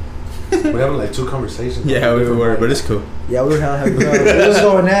 What? We're having like two conversations. Yeah, we were, but it's cool. Yeah, we were having we was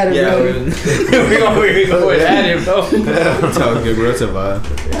going at it, Yeah, bro. We're going at it, bro. it's all good, bro. It's a vibe.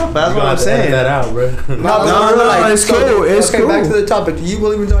 Yeah, but that's what I'm saying. that out, bro. No, it's cool, it's okay, back to cool. the topic. Do you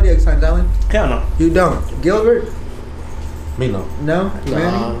believe in zodiac signs, Alan? Hell no. You don't. Gilbert? Me no. No? No.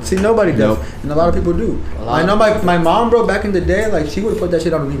 Manny? See, nobody does. Nope. And a lot of people do. A lot I know of my mom, bro, back in the day, like, she would put that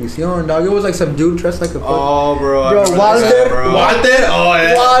shit on Univision, dog. It was like some dude dressed like a fuck. Oh, bro. Bro, Walter. Walter? Oh,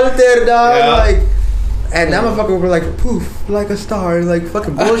 yeah. Walter, dog. Yeah. Like, and that motherfucker were like, poof, like a star. And like,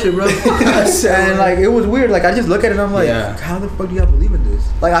 fucking bullshit, bro. And like, it was weird. Like, I just look at it and I'm like, Yeah. how the fuck do y'all believe in this?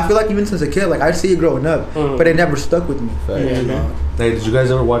 Like, I feel like even since a kid, like, I see it growing up, Mhm. but it never stuck with me. Yeah, no. Hey, did you guys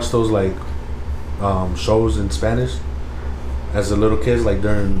ever watch those like shows in Spanish as a little kids, like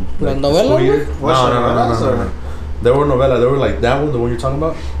during La like, the novela, school year? güey? What show, No. They were novela. They were like that one, the one you're talking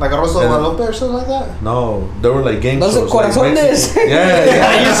about. Like a Rosa And- Guadalupe or something like that? No, they were like gang Those are shows. Like corazones. Mexican-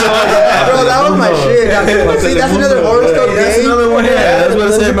 yeah. Bro, that was my shit. See, that's another horoscope game. That's another one. Yeah, that's what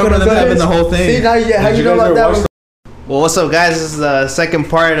I said. Remember them having the whole See, thing. now, yeah, how Did you you know guys about ever that watch one? Well, what's up, guys? This is the second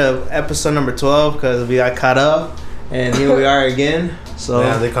part of episode number 12 because we got caught up, and here we are again. So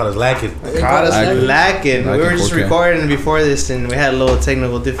Yeah, they caught us lacking. caught us Lacking. lacking. We were Lacking just 4K. recording before this, and we had a little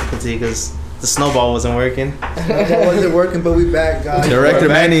technical difficulty because the snowball wasn't working. That wasn't working, but we back, guys. Director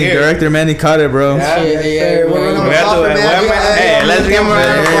back Manny, here. Director Manny caught it, bro. Yeah. Yes, Yeah, sir. We're running yeah, on We the have clock, to- man. hey, let's give him a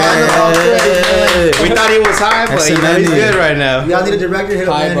round of applause. Hey. We thought he was high, but That's he's Manny. good right now. Y'all need a director, hit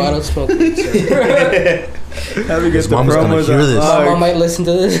up Hi, bro. I Manny. don't smoke weed, sir. Javi gets the Mom's gonna promos hear on. this. My mom might listen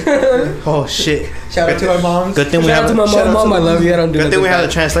to this. Oh shit! Shout out to our moms. Good thing we Shout out have. to my mom. I love you. I don't do Good thing we have the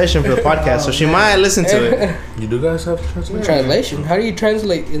nothing translation for the podcast, so she might listen to it. You do guys have translation? Translation. How do you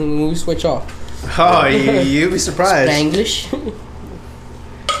translate when we switch off? Oh, you'd be surprised. Spanglish.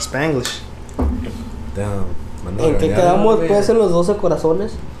 Spanglish. Damn. ¿En qué quedamos pues en los 12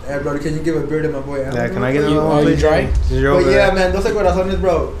 corazones? Hey, bro, can you give a beer to my boy? Yeah, can I get You- another are one, you please? dry? You're But over yeah, there. man, 12 corazones,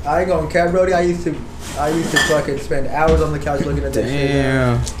 bro. I ain't gonna cap, Brody. I used to fucking spend hours on the couch looking at that shit.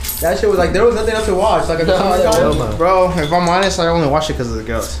 Man. Damn. That shit was like there was nothing else to watch. Like No, summertime. Bro, if I'm honest, I only watch it because of the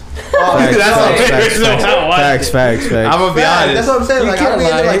girls. Oh, Facts, That's facts, the facts, reason facts, why I watch facts, it. facts, facts. I'm gonna be That's honest. what I'm saying. You Like can't I'm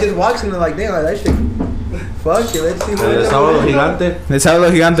into lie. like just watching and like damn, like that shit. Fuck it, let's see what El sábado gigante. The Sábado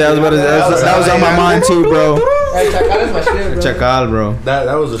Gigante, that was on my mind too, bro. Hey, Chacal is my shit, bro. Chacal, bro.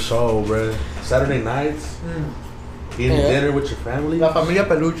 That was a show, bro. Saturday nights, eating Yeah. dinner with your family. La Familia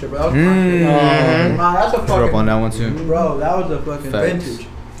Peluche, bro. That was Mhm. man, that's a Grew up fucking on that one too. bro. That was a fucking Facts. vintage.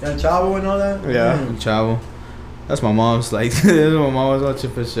 And Chavo and all that. Yeah. Chavo. That's my mom's like. That's my mom was watching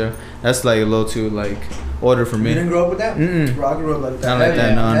for sure. That's like a little too like order for You me. didn't grow up with that? Mm-mm. Bro, I grew up like that. Not like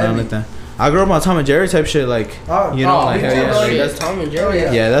that. No, not like that. I grew up on Tom and Jerry type shit. Like Oh, you know, oh, like me hell too, yeah. bro. Like, That's Tom and Jerry.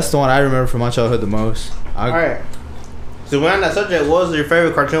 Yeah. yeah, that's the one I remember from my childhood the most. All right. So when on that subject, what was your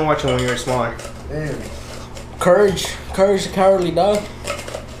favorite cartoon watching when you were smaller? Damn. Courage the Cowardly Dog.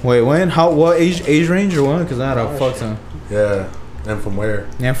 Wait, when? How? What age range or what? Because I had a fuck ton. Yeah. And from where?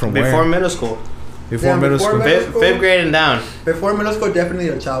 Yeah, from Before where? middle school. Before Yeah, middle before school. middle- Fifth grade and down. Before middle school, definitely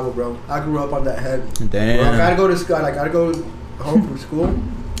a Chavo, bro. I grew up on that heavy. Bro, I Damn. gotta go to school. Like, I gotta go home from school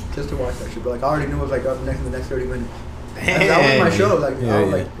just to watch that shit. But like, I already knew it was like up next in the next 30 minutes. And that was my show. Like, Yeah, I was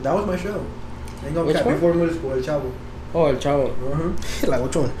yeah. like, that was my show. Ain't gonna Which cap one? before middle school, El Chavo. Oh, El Chavo. Like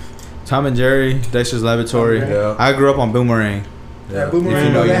which one? Tom and Jerry, Dexter's Laboratory. Yeah. I grew up on Boomerang. Yeah, Boomerang, If you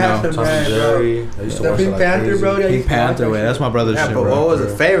know, bro, you they had know. some Tom and bad, bro. Jerry. I used to The watch Pink it like Panther, crazy. bro. They Pink used to watch Panther, that wait, shit. that's my brother's Yeah, shit, but bro. what was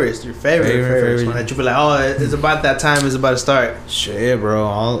the favorites? Your favorite Favorite. one that you be like, oh, it's about that time. It's about to start. Shit, bro.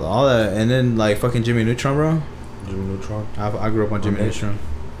 All that. And then, like, fucking Jimmy Neutron, bro. Jimmy Neutron. I grew up on Jimmy Okay. Neutron.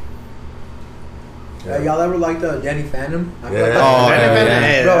 Y'all ever liked Danny Phantom? I feel Yeah. like Oh, that's- yeah,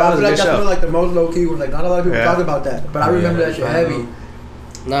 Hey, yeah. Bro, that I was feel a like good that's show. like the most low key one. Like, not a lot of people Yeah. talk about that, but I Yeah, remember that shit heavy.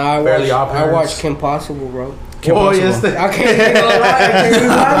 Nah, I Fairly watched Odd watched Parents. Kim Possible, bro. Kim Oh, Possible. yes, I can't even lie. I can't even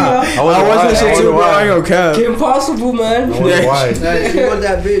lie, I I watched that shit too, bro. I ain't gonna cap. Kim Possible, man. I wonder why. Nah, she was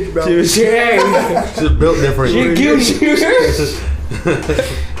that bitch, bro. Yeah. She's built different. She cute.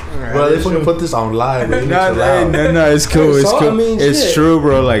 Bro, they fucking put this on live, bro. You need to No, chill out. no, it's cool. It's So, I cool. mean, It's shit. true,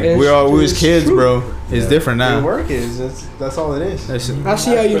 bro. Like It's we was true. kids, bro. It's Yeah. different Your now. work is. That's all it is. That's I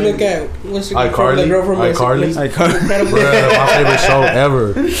see how you look at what's the iCarly? girl from iCarly? I can't. Incredible. Bruh, my favorite show ever.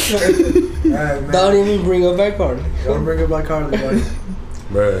 Alright, man. Don't even bring up iCarly. Don't bring up my car, buddy.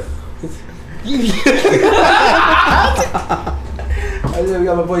 Bruh. I just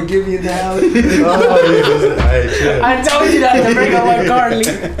got my boy Gibby in the house. Hey, chill. I told you not to bring up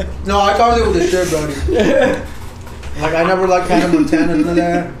iCarly. No, I called it with the shit, brody. Like, I never liked Hannah Montana, none of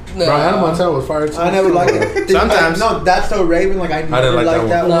that. No. Bro, Hannah Montana was fire too. I never liked it. Sometimes. No, That's So Raven, like, I never I didn't like liked that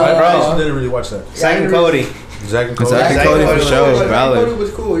that one. one. No. I actually didn't really watch that. Zack and Yeah, Cody. Zack and Cody. Zack and Zack Cody and for Cody. sure. Cody Valid.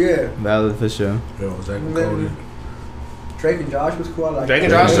 was cool, yeah. Valid for sure. Yo, Zack and And then- Cody. Drake and Josh was cool. I liked Drake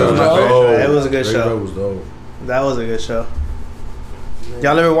and it. Josh was my Josh. favorite show. It was a good Drake show. Bro was dope. That was a good show.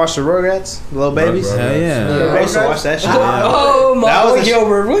 Y'all ever watch the Rugrats? The little babies? Bro. Hell yeah. I used to watch that shit. Oh my That was boy a sh-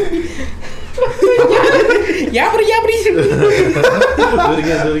 Gilbert. Yabbity yabbity. Do it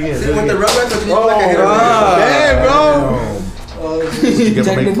again, do it again. See, with the Rugrats, she was like a hero. Damn, bro. You can make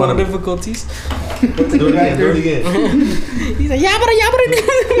Technical fun of me. difficulties. Do it again, do it again. He's like yabbity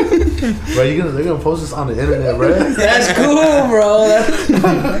yabbity. Bro, they're gonna post this on the internet, bro. That's cool, bro.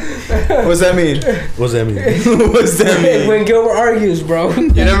 What's that mean? What's that mean? What's that mean? When Gilbert argues, bro. You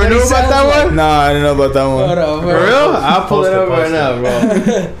never knew about that one? Nah, I didn't know about that one. Hold on, For bro. real? I'll pull it Post it, up right post now,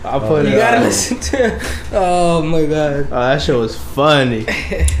 bro. I'll put You it gotta up. listen to. Oh my god. Oh, that shit was funny.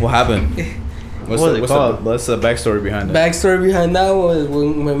 What happened? What was it called? What's the backstory behind it? Backstory behind that was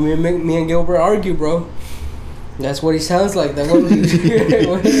when me and Gilbert argue, bro. That's what he sounds like. That one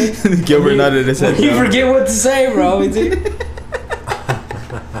dude. Gilbert nodded his head. You no. forget what to say, bro. What is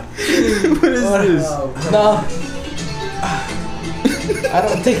this? No. I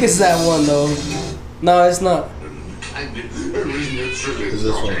don't think it's that one though. No, it's not. Is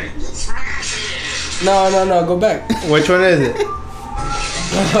this one? No. Go back. Which one is it?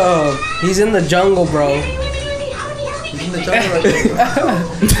 Oh, he's in the jungle, bro. He's in the jungle right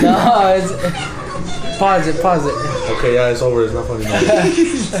there. No, it's. Pause it. Okay, yeah, it's over. It's not funny no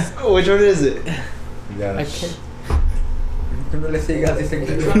more. Which one is it? Yeah. I can't. No le sigas, dicen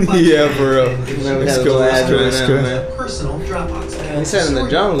que. Yeah, for real. Let's go, man. Personal Dropbox. He said in the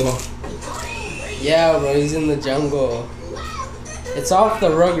jungle. Yeah, bro, he's in the jungle. It's off the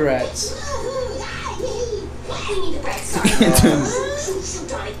Rugrats.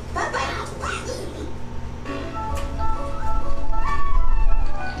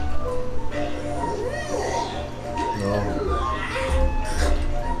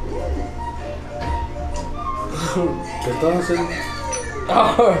 Entonces,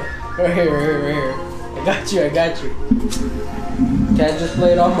 Oh, right here. I got you. Can I just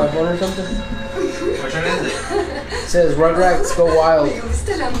play it off my phone or something? Which one is it? It says Rugrats Go Wild.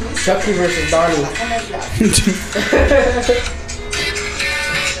 Chucky versus Donnie.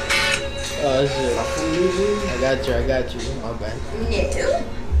 Oh shit. I got you. My bad.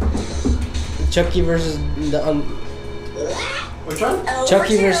 Chucky versus Which one?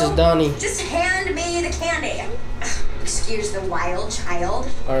 Chucky versus Donnie. Just hand me the candy. Excuse the wild child.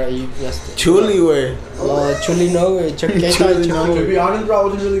 Alright, you guessed it. Chuli way. Chuli no. Chucky. I thought Chuli to Chucky. be honest, bro, I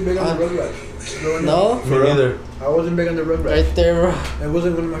wasn't really big on the Rugrats. No? Me neither. I wasn't big on the Rugrats. Right there, bro. It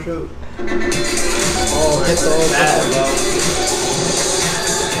wasn't one of my shows. Oh, get the old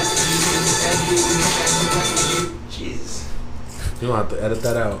Jesus. You don't have to edit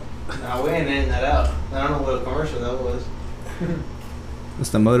that out. Nah, we ain't editing that out. I don't know what commercial that was. That's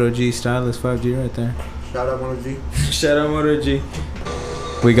the Moto G stylus 5G right there. Shout out Mono G. Shout out Moto G.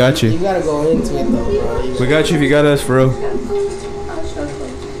 We got You you. gotta go into it though, bro. We got you if you got us, for real.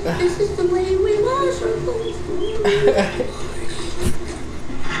 This is the way we wash our Phil?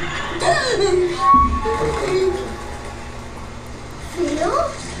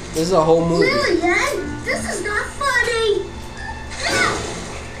 This is a whole movie. Lillian, this is not funny.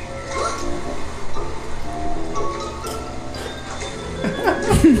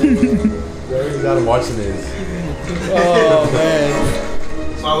 You gotta watch this. Oh man.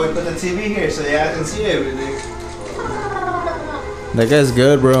 That's why we put the TV here, so y'all can see everything. That guy's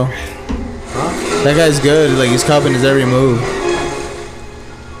good, bro. That guy's good. Like, he's copying his every move.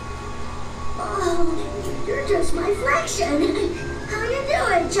 Oh, you're just my flexion. How you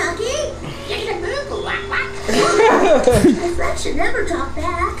doing, Chucky? My flexion never talked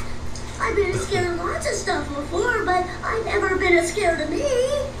back. I've been scared of lots of stuff before, but I've never been scared of me.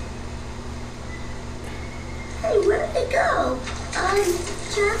 Hey, where did it go? Chucky?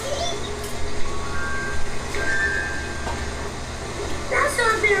 That's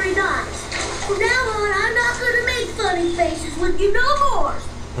not very nice. From now on, I'm not going to make funny faces with you no more.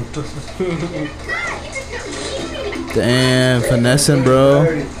 Damn, finessing, bro. Oh,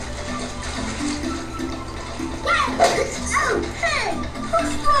 hey,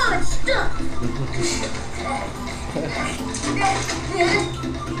 who's throwing stuff?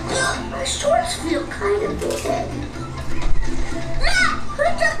 My shorts feel kind of big. Who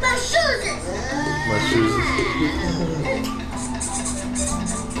took my shoes? My shoes.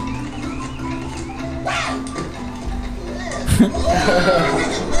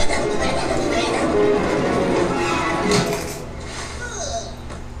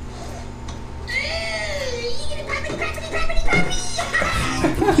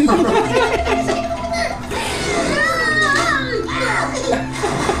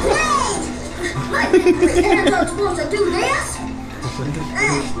 I'm not supposed to do this.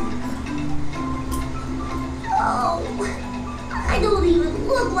 Oh, I don't even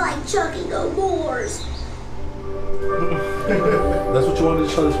look like Chucky no more. That's what you wanted to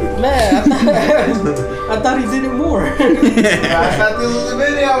show these people. Man, I thought he did it more. I thought this was a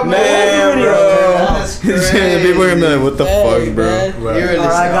video, Man, bro. That's crazy. People are gonna be like, what the Hey, fuck, bro? man. Right. You really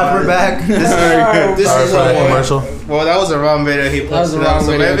Alright, guys, we're back. This Sorry is for that a commercial. Well, that was the wrong video he That was the posted up. wrong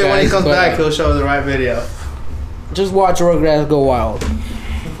So video, maybe when he guys, comes but- back, he'll show the right video. Just watch Rugrats Go Wild.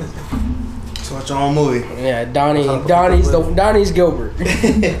 So watch your own movie. Yeah, Donnie's Gilbert.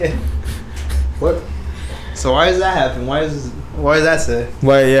 What? So why does that happen? Why does that say?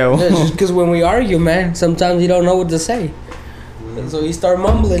 Why, yeah. Just because when we argue, man, sometimes you don't know what to say. And so you start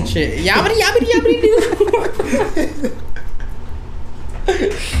mumbling shit. Yabbity yabbity yabbity doo.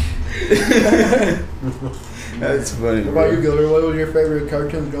 That's funny, What about you, bro. Gilbert? What was your favorite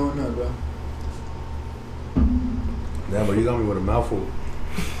cartoons growing up, bro? Yeah, but you got me with a mouthful.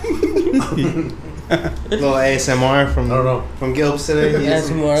 Little ASMR from I don't know. from Gilbs today.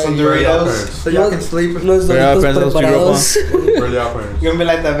 ASMR. Some For the Doritos. So y'all can sleep. Los Yeah, Doritos friends, those two preparados. For the operators. You gonna be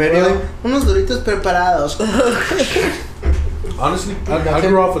like that video? Unos Doritos preparados. Honestly, On that I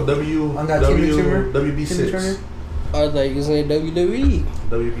Tim- grew off of W on that Timmy Turner? Timmy WB6. Turner? I thought you could say WWE.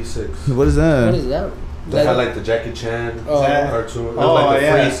 WB6. What is that? What is that? They had like the Jackie Chan cartoon. It was Oh, like the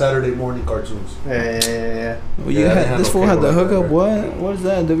yeah. free Saturday morning cartoons. Yeah. Well, you Yeah, they had had this no fool had the cable like hookup. that, What? What is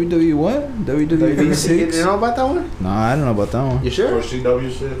that? WWE what? WWE You 6? know about that one? Nah, I don't know about that one. You Or sure?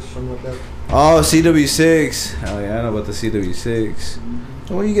 CW6, something like that. Oh, CW6. Oh yeah, I know about the CW6.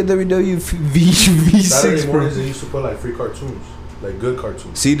 Where you get Saturday V6, bro? mornings they used to put like free cartoons, like good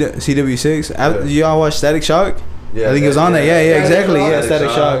cartoons. CW6. Yeah. Y'all watch Static Shock? Yeah, I think it was on there. Yeah, Static exactly. Shock. Yeah, Static Static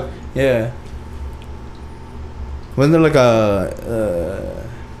Shock. Shock. Yeah. Wasn't there like a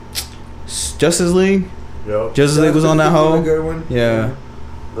Justice League? Yep. Justice League was on that a hoe. good one. Yeah.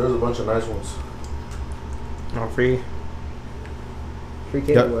 There's a bunch of nice ones. No, free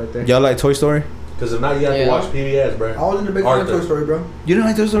cable right there. Y'all like Toy Story? Because if not, you have Yeah. to watch PBS, bro. I wasn't a big fan of Arthur. Toy Story, bro. You didn't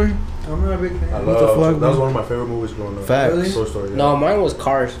like Toy Story? I'm not a big fan. I What the love fuck, that bro? was one of my favorite movies growing up. Facts. Really? Toy Story. Yeah. No, mine was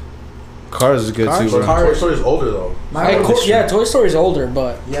Cars. Cars is good Cars? too, bro. Toy Story's older though. Mine was, Yeah, Toy Story's older,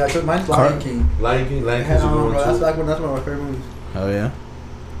 but yeah, so mine's Lion King. Lion King's a Hell good no, one bro. too. That's one of my favorite movies. Oh yeah.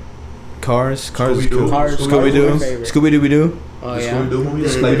 Cars is Scooby-Doo. cool. Cars- Scooby Doo. Cars is my favorite. Scooby Dooby Doo. oh The yeah. Scooby-Doo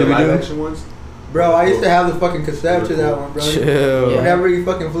movies, Yeah. like the Scooby-Doo. live action ones. Bro, I used to have the fucking cassette to that one, bro. Chill. Yeah. Whenever you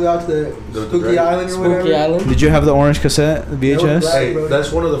fucking flew out to the The Spooky dragon. Island or whatever. Spooky Island. Did you have the orange cassette, the That was VHS? black. Hey, bro.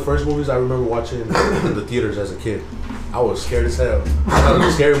 that's one of the first movies I remember watching in the theaters as a kid. I was scared as hell. I thought it was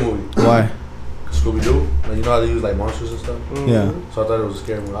a scary movie. Why? Scooby Doo. Like, you know how they use like monsters and stuff. Yeah. So I thought it was a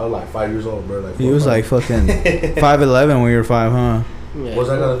scary movie. I was like 5 years old, bro. Like He was like fucking 5'11" when you were 5, huh? Yeah. what's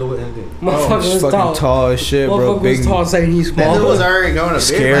that got to do with anything? Motherfucker Just was fucking tall. tall as shit, bro. Motherfucker was Big, tall saying he's This small. was already going to bed.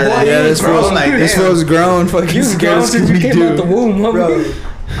 scared. by Yeah, then, this bro. fool's Like, this damn. fool's grown. Fucking You scared grown of since you came out the Scooby-Doo. womb, homie. Bro,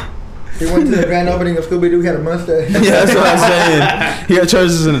 he went to the grand opening of Scooby Doo. He had a mustache. Yeah, that's what I'm saying. He got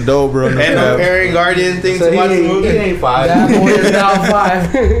charged as an adult, bro. No And no cap. parent guardian thing So to watch the he movie. ain't 5. That boy is now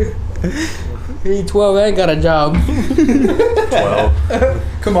 5. He 12 and got a job. 12.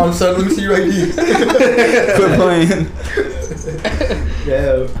 Come on, son. Let me see your ID. Quit playing.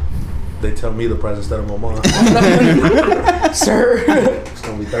 Yeah. They tell me the price instead of my mom. Sir. It's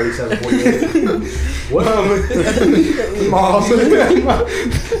gonna be 37.48. What? Mom.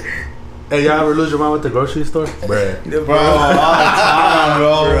 Hey, y'all ever lose your mind at the grocery store? Bruh. Bro, all the time,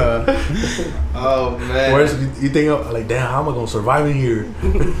 bro. Oh, man. Where's you think like, damn, how am I gonna survive in here?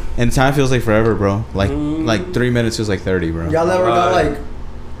 And time feels like forever, bro. Like 3 minutes feels like 30, bro. Y'all ever got like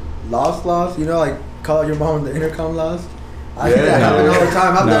lost? You know, like call your mom on the intercom lost? I think that Yeah. happen all the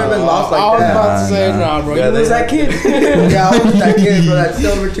time. I've never been lost I like was that. about to say, Nah. nah, bro. Yeah, you they- was that kid. Yeah, I wasn't that kid, bro. That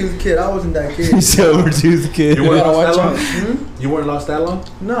silver-toothed kid. I wasn't that kid. Silver-toothed kid. You weren't gotta lost that watch long? You weren't lost that long?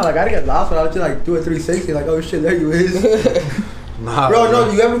 No, like I didn't get lost, but I was just like do a 360, like oh shit, there you is. Nah, Bro,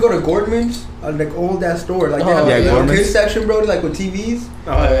 no, you ever go to Gordman's? Like old ass store, like they have Yeah, like, a little Gordman's. kids section, bro, like with TVs.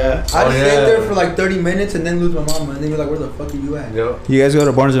 Oh, yeah. I just yeah. stayed there for like 30 minutes and then lose my mama, and then you're like, where the fuck are you at? Yep. You guys go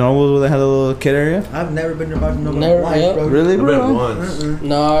to Barnes and Noble where they have a little kid area? I've never been to Barnes and Noble in Never, my life, yeah. bro. Really, I've been bro? once.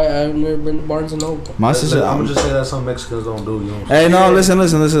 No, I've never been to Barnes and Noble. My sister. I'm gonna just say that's something Mexicans don't do. You know what I'm Hey, no, listen. You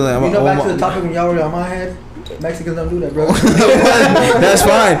know, back to the I'm- topic when y'all were on my head. Mexicans don't do that, bro. That's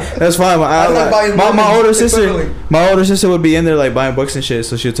fine. That's fine. I like buying My books older sister, equivalently. my older sister would be in there like buying books and shit,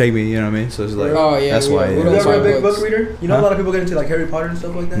 so she'll take me. You know what I mean? So it's like, Oh, yeah, that's yeah. why. We You don't Yeah. ever a big books. book reader? You know, a Huh? lot of people get into like Harry Potter and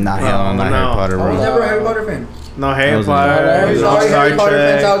stuff like that. Nah, No, hell, I'm not no. Harry Potter, I was bro. never a Harry Potter fan. No Harry Those are- Potter. I'm No sorry, Star Harry Potter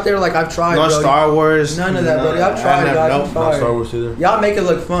fans Trek. out there. Like I've tried. No bro. Star Wars. None of that, bro. I've I tried, never- guys. nope. I'm Not Star sorry. Wars either. Y'all make it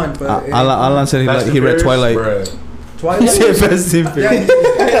look fun, but Alan said Fast and he read Furious? Twilight. Bruh. He Twilight. said Fast and Furious.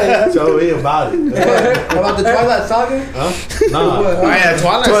 Yeah. Tell me about it. About the Twilight Saga? Huh? Nah. Oh, yeah,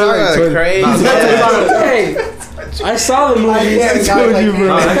 Twilight Twilight. Saga is crazy. Nah, Hey, I saw the movie. Yeah, I told you, bro.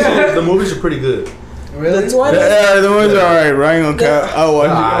 Nah, actually, the movies are pretty good. Really? That's what. Yeah, the ones are alright, bro. I ain't gonna count. I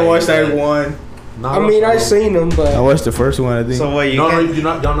watched Nah, that one. Nah, I mean, I seen them, I but watched the first one, I think. So what you No, can?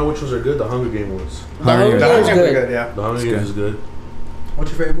 no, y'all know which ones are good? The Hunger Game ones. the Hunger Games. Games That's good. good, yeah. The Hunger It's Games good. is good.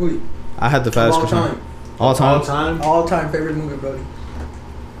 What's your favorite movie? I had the Of fast all question. time. All time. All time? All time favorite movie, buddy.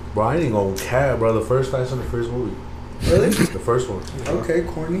 Bro, I ain't gonna care, bro. The first Fast and the Furious movie. Really? The first one. Okay,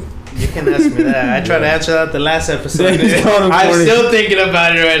 corny. You can ask me that. I tried to answer that the last episode. He's calling him I'm corny. still thinking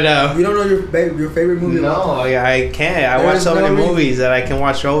about it right now. You don't know your favorite movie? of all time? No, I can't. I There watch is so no many reason. movies that I can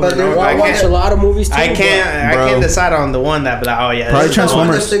watch over But and there's over. one I I watch a can't. lot of movies too. I can't Bro. decide on the one that, but like, oh yeah. Probably this is the The one one.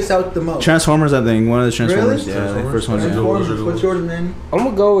 that Transformers. sticks out the most. Transformers, I think. One of the Transformers. Really? Yeah, the first one. Transformers? Yeah. Those are Transformers. the What's ones. yours, man? I'm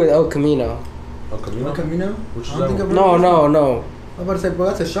gonna go with El Camino. El Camino? El Camino? Which is I don't that think one? I've No, heard of no, no, it. I'm about to say, bro,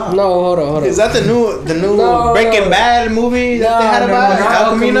 that's a shot. no. Hold on. Is that the new No. Breaking Bad movie that they had about not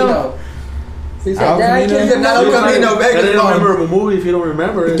El Camino? He said, El "Dad, Camino? kids are not El Camino, That baby." ain't a memorable movie if you don't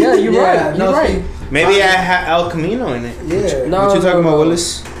remember it. Yeah, you're Yeah, right. no, You're see, right. Maybe I had El Camino in it. Yeah. No, What you talking no, about, no.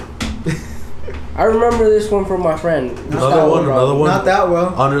 Willis? I remember this one from my friend. Not Another that one, bro. another one. Not that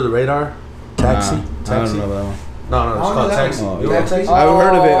well. Under the Radar. Taxi. I don't know that one. No, it's I don't called know that Taxi. one. You know Taxi? Taxi? I've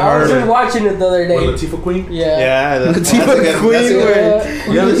heard of it. I was just watching it the other day. With Latifah Queen? Yeah. Yeah, Latifah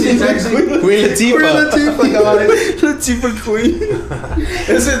Queen. You ever seen Taxi? Queen Latifah. Latifah Queen.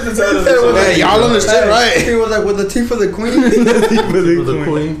 This is the title. Hey, y'all understood, right? He was like with Latifah the Queen. Latifah the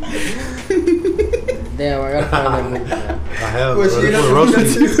Queen. Damn, I gotta find that movie. I have. Was bro. she They not put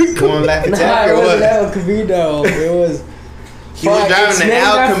roast beef. Going back and Nah, tap it or wasn't what? El Camino. It was. He was driving it's the named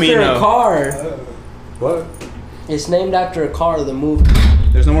El after Camino. a car. What? It's named after a car. The movie.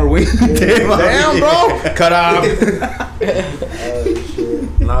 There's no more wing. Damn, bro. Cut off.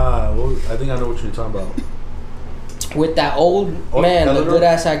 Nah, I think I know what you're talking about. With that old Oh, man, the Eleanor? good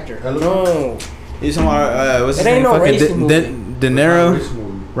ass actor. Eleanor? No, He's talking about what's his It ain't name? no Fucking racing De Niro.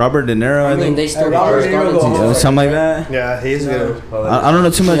 Robert De Niro, I I mean think. they still Robert De Niro started go to- home. Something like that. Yeah, he's good. I don't know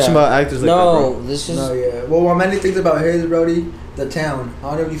too much Yeah. about actors like that. No, this is. No, yeah. Well, what many things about his, Brody, The Town. I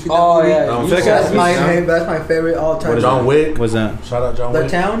don't know if you see that Oh movie. yeah, No, you I feel like said- That's my favorite all time. John Wick. What's that? Shout out John The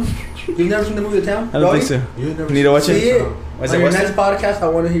Wick. Town. You've never seen the movie The Town? I don't think so. You never Need to watch See it? it? What's On it? your What's next it? podcast, I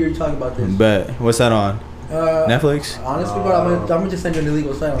want to hear you talk about this. Bet. What's that on? Netflix? Honestly, but I'm gonna just send you an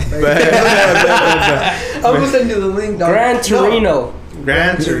illegal site on Facebook. Bet. I'm gonna send you the link. Dog. Gran No. Torino.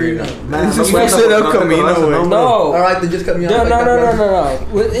 Gran Torino. This is what said El Camino. No. All right, then just cut me off. No, like no, that, no, no, brother.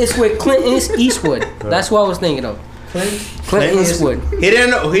 no, no. It's with Clint Eastwood. That's what I was thinking of. Clint Eastwood. He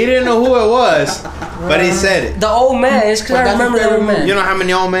didn't know who it was, but he said it. The old man. It's because But I that's remember his the old favorite man. You know how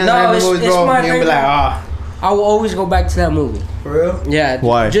many old men No, have it's- movies, it's bro? my You'll be favorite. like, ah. I will always go back to that movie. For real? Yeah.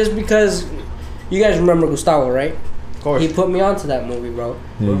 Why? Just because you guys remember Gustavo, right? Of course. He put me onto that movie, bro.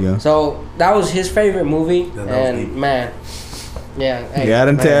 There you go. So that was his favorite movie, Yeah, that was and deep. man, yeah. Hey, Got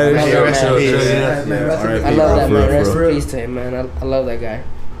him man, tatted. I love Yeah, that rest man. in peace. Yeah, man, Yeah, rest in R.I.P. peace. I love that For man. real, Rest for in real. peace to him, man. I love that guy.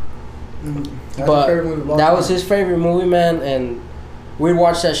 That's my But favorite movie of all that time. was his favorite movie, man, and we'd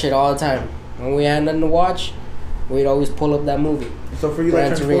watch that shit all the time. When we had nothing to watch, we'd always pull up that movie. So for you, like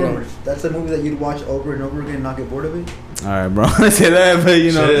Gran Torino. Transformers, that's a movie that you'd watch over and over again and not get bored of it? Alright, bro. I say that, but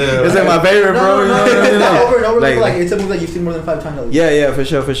you know, Chill. it's like my favorite, bro. No, You know, not over and over like, again. Like, it's a movie that you've seen more than 5 times. At least. yeah,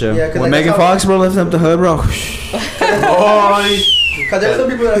 for sure. Yeah, 'cause, When like, Megan that's how- Fox, bro, left up the hood, bro. Because there's some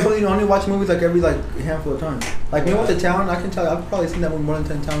people that probably only watch movies like every like handful of times. Like me with The Town, I can tell you, I've probably seen that movie more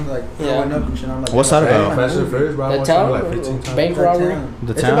than 10 times. Like growing up and shit. I'm like, What's that that's about? my Fast and movie. Furious, bro. I The watched it Town? like 15 times. Bank The robbery? Town.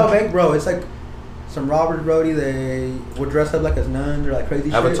 The It's Town? about bank, bro. It's like some robbers, Brody. They would dress up like as nuns or like crazy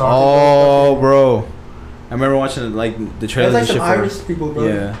shit. Avatar. Oh, bro. I remember watching like the There's trailers like and some shit Irish for. people, bro.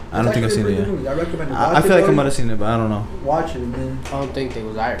 Yeah, I don't think I've seen it yet. I recommend it. I Watch feel it, like I bro. might have seen it, but I don't know. Watch it, man. I don't think they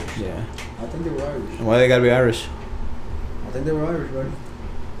was Irish. Yeah. I think they were Irish. Why they gotta be Irish? I think they were Irish, buddy.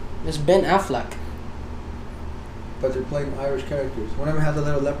 It's Ben Affleck. But they're playing Irish characters. One of them has a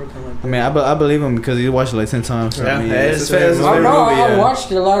little leprechaun like that. I mean, I believe him because he watched it like 10 times. So, Yeah, I mean, it's his his favorite favorite I movie, know. movie, I yeah.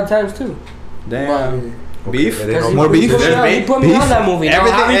 watched it a lot of times too. Damn. But, Beef? They Cause don't- More beef? He put, me on, he put me on that movie.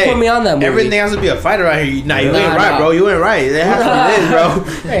 Now, how he hey, put me on that movie? Everything has to be a fighter right here. Nah, you Nah, ain't right, nah. bro. You ain't right. It has to be this,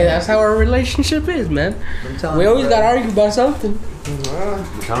 bro. Hey, that's how our relationship is, man. I'm telling We you, always bro. gotta argue about something. The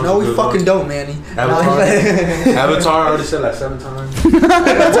Town's No, a we good fucking one. don't, Manny. Avatar. Avatar, I already said like 7 times.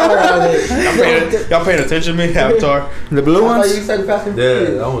 Y'all paying attention to me? Avatar. The blue I thought ones? you said Fast and Yeah,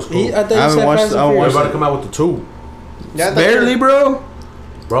 Furious. that was cool. I thought you I haven't said watched- Fast I and haven't We're Furious. about to come out with the 2. Yeah, I thought Barely, bro.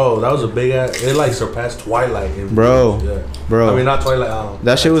 Bro, that was a big ass. It like surpassed Twilight. In Bro. views, yeah. Bro. I mean, not Twilight.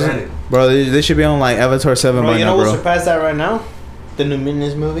 That shit was. Titanic. Bro, they should be on like Avatar 7 Bro, by you now, know what bro. surpassed that right now? The new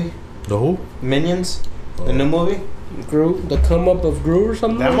Minions movie. The who? Minions. The new movie. Gru, the come up of Gru or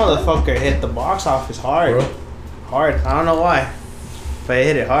something. That like motherfucker hit the box office hard. Bro. Hard. I don't know why. But it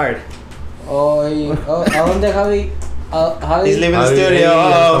hit it hard. Oh, ¿a dónde Javi? Javi. He's leaving the Javi, studio. ey,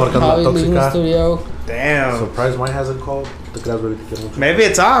 Oh, está marcando Javi's la leaving the tóxica. studio. damn. Surprise Mike hasn't called. The guy's ready to get mucho. Maybe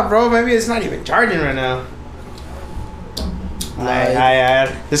it's off, bro. Maybe it's not even charging right now.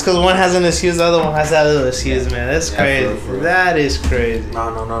 Just because one has an excuse, the other one has that other excuse, man. That's Yeah, crazy. for real. That is crazy.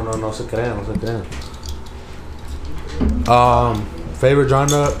 No se crean, no se crean. Favorite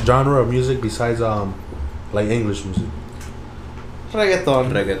genre of music besides like English music?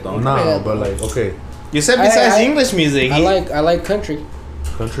 Reggaeton. Reggaeton. Nah, but like okay, You said besides I- English music. I like country.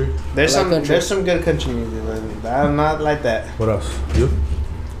 country. There's I like some country. there's some good country music lately, but I'm not like that. What else? You?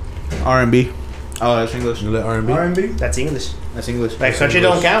 R&B. Oh, that's English. You like R&B? R&B? That's English. That's English. Like country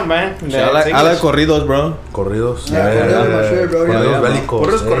don't count, man. Shit, I like corridos, bro. Corridos. Yeah, corridos, my shit, bro. Corridos Yeah. bélicos.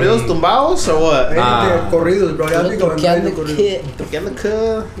 Puros corridos tumbados or what? Anything corridos, bro. Y'all be going crazy with corridos.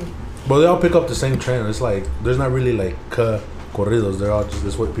 Together. But they all pick up the same trend. It's like there's not really like corridos. They're all just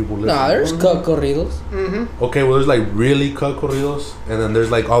this what people listen. Nah, there's corridos. Mm-hmm. Okay, well there's like really corridos, and then there's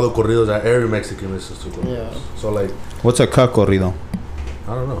like all the corridos that every Mexican listens to. Corridos. Yeah. So like What's a corrido?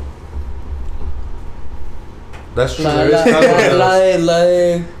 I don't know. That's true. La, There la, is kind of la,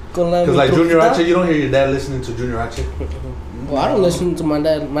 la, con la because like Junior mitrujita. H, you don't hear your dad listening to Junior H. Well, I don't listen to my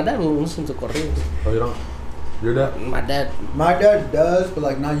dad. My dad don't listen to corridos. Oh, you don't? Your dad? My dad. My dad does, but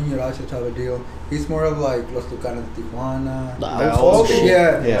like not Junior H type of deal. He's more of like Los Tucanes de Tijuana. The old school.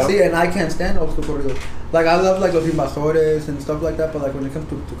 Yeah. Yeah. See, and I can't stand old school corridos. Like I love like Los Invasores and stuff like that, but like when it comes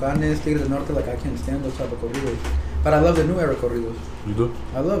to Tucanes, Tigres del Norte, like I can't stand those type of corridos. But I love the new era corridos. You do?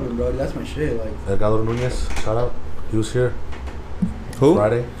 I love them, bro. That's my shit. Like. Edgardo Nunez, shout out. He was here Who?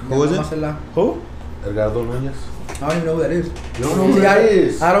 Friday. Who was it? Marcela. Who? Edgardo Nunez. I don't even know who that is. You don't know who See, that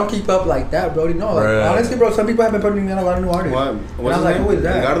is? I don't keep up like that, bro. No, like Bruh. honestly, bro. Some people have been putting me on a lot of new artists. What? And What's I'm his like, name? who is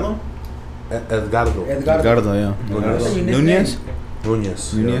that? Edgardo? Edgardo. Edgardo, yeah. That's a unique Nunez? name.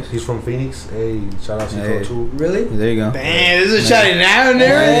 Nunez. Nunez? Yeah. He's from Phoenix. Hey, shout out Hey. C2. Really? There you go. Damn, this is shutting down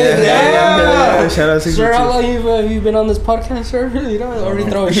there. Yeah. Shout out to Sir, how long have you been on this podcast, sir? You know, already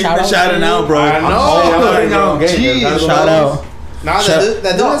throwing shout outs. Shouting out, bro. I know. Jeez. Jeez. Shout out. Nah, that dude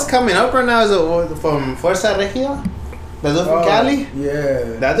that's coming up right now is from Fuerza Regia. The dude from Cali.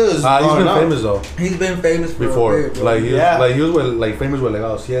 Yeah. That dude is He's blowing been up. famous though He's been famous for before. a bit, bro. Like he was, Yeah. like he was with, like famous with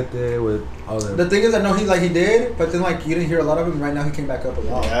Legado Siete with all The them. thing is, I know he did, but then like you didn't hear a lot of him. Right now, he came back up a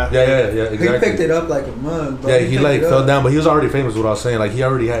lot. Yeah. Yeah, exactly. He picked it up like a month. Bro. Yeah, he picked like it fell up. down, but he was already famous. What I was saying, like he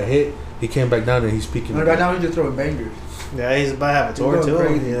already had hit. He came back down and he's speaking. And right now, he's just throwing bangers. Yeah, he's about to have a He's tour going too.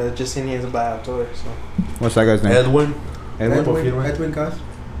 crazy. Yeah, just seen he's about to have a tour. So What's that guy's name? Edwin. Edwin Cos.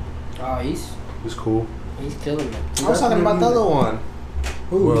 Oh, he's Cool. killing it. I was talking about the other one,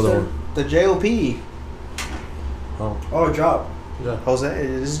 Who? What You other said- one? the JOP. Oh, Job. Yeah, Jose,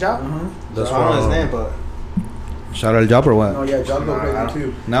 is his job? that's I don't know his why. name, but Shout out Job or what? Oh yeah, Job go Nah, I crazy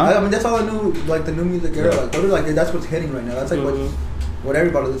too. No? I mean, that's all I knew. Like the new music era. Yeah. Like those are like that's what's hitting right now. That's like what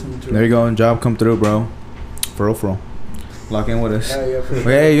everybody listening to. There you go. Job come through, bro. For real. Lock in with us. Yeah, for But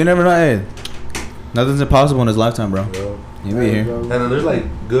sure. hey, you never know. Hey, nothing's impossible in his lifetime, bro. Yeah. You be here. And then there's like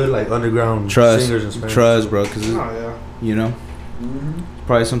good like underground Trust, singers in Spanish. trust, bro. Cause oh yeah. you know, Mhm.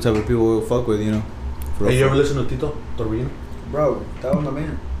 probably some type of people will fuck with, you know. For Hey, you real. ever listen to Tito Torbellino? Bro, that was my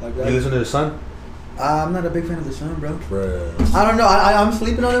man. Like that. You listen to his son? I'm not a big fan of the song, bro. Bruh. I don't know. I'm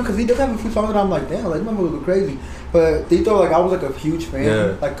sleeping on him because he does have a few songs that I'm like, damn, like my movie was crazy. But Tito, like I was like a huge fan,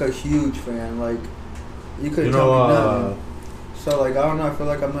 Yeah. like a huge fan. Like you couldn't You tell me know, nothing. So like I don't know. I feel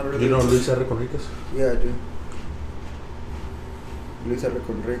like I'm not really. you know Luis R. Conriquez? Yeah, I do. Luis R.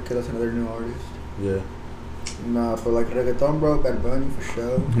 Conrique, that's another new artist. Yeah. Nah, but like reggaeton, bro, Bad Bunny for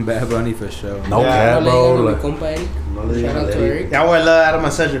sure. Bad Bunny for sure. No Yeah, cap, No le bro. digan a mi Like, compa Eric. no le Shout digan out a to Eric. Eric. Yeah, well, out of my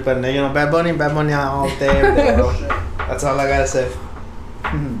subject, but you know, Bad Bunny all day, bro. That's all I gotta say.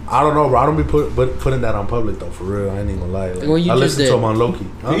 I don't know, bro. I don't be putting that on public though. For real, I ain't even gonna lie. Like, Well, you I just listen did. to him on Loki.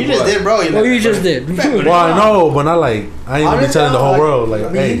 You just did, bro. Well, you just did. Well, I know, but not like I ain't gonna be telling the whole world. Like, I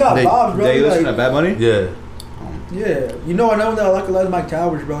mean, hey, he got They, Bob's, bro. they He listen like, to Bad Bunny? yeah. yeah, you know, I know that I like a lot of Mike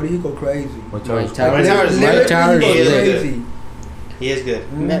Towers, bro. He go crazy. What Mike time? Towers. Mike Towers he he is go good. crazy. He is good.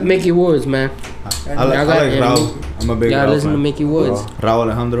 Mickey Woods, man. I like Y'all got- Raul. I'm a big Y'all Raul listen to fan. Mickey Woods. Raul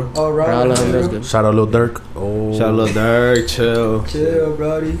Alejandro. Oh, right. Raul Alejandro's good. Shout out Lil Durk. Oh, Shout out Lil Durk. Chill. Chill,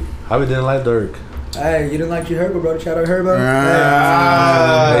 brody. Javi didn't like Durk. Hey, you didn't like your Herbo, bro? Shout out Herbo.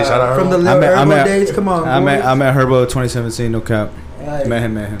 Hey, shout out From the Herbo. little I Herbo met- days, come on. I met boys. Herbo 2017. No cap. Hey, Met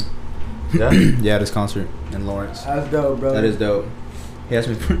him. Yeah. Yeah, this concert in Lawrence. that's dope, bro. That is dope. He asked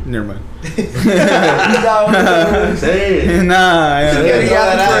me. Never mind. Say it. Nah, Yeah, yeah. he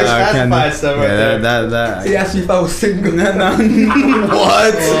got that I can't do- classified stuff right there. That. He asked me if I was single.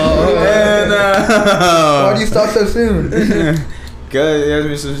 What? Why do you stop so soon? Good. He asked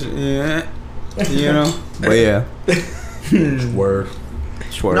me some shit. Yeah. You know. But yeah. Word.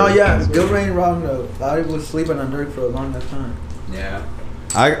 Sure. No, yeah, Gilbs ain't wrong though. I was sleeping on Dirk for a long enough time. Yeah.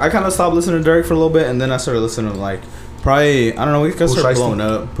 I kind of stopped listening to Dirk for a little bit, and then I started listening to like probably I don't know. We got Push started Ice-T. blowing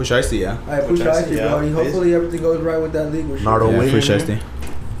up. Push Ice-T, yeah. Alright, push Icy, yeah. brody. Hopefully everything goes right with that legal shit. Nardo Yeah, Wick. Push Ice-T. I'm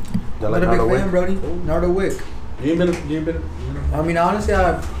not a big fan, brody. Nardo Wick. You ain't been. I mean, honestly,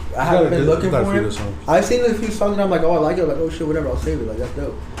 I haven't been looking for him. Song. I've seen a few songs and I'm like, oh, I like it. Like, oh shit, whatever, I'll save it. Like, that's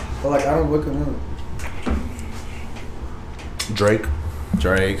dope. But like, I don't look at him. Drake.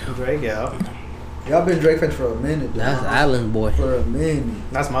 Drake, yeah. Y'all been Drake fans for a minute. dude. That's Island boy. For a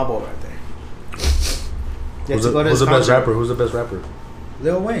minute. That's my boy right there. Who's the best rapper? Who's the best rapper?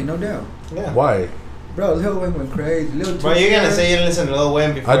 Lil Wayne, no doubt. Yeah. Why? Bro, Lil Wayne went crazy. Bro, you're gonna say you didn't listen to Lil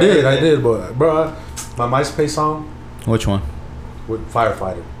Wayne before? I did, but bro, my MySpace song Which one? with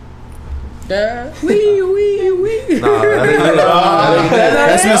Firefighter. Wee, wee, wee. Nah, that ain't it.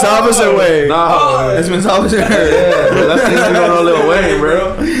 That's Miss Opposite Way. Nah, That's Miss Opposite Way. yeah, that's the you don't know Lil Wayne,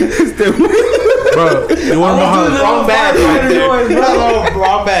 bro. Bro, you wanna know how? Wrong badge right there.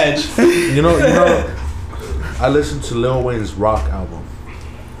 Wrong badge. You know. I listened to Lil Wayne's Rock album.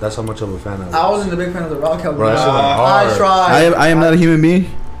 That's how much of a fan I was. I wasn't a big fan of the rock album. Bro, that shit went I hard. tried. I am not a human being.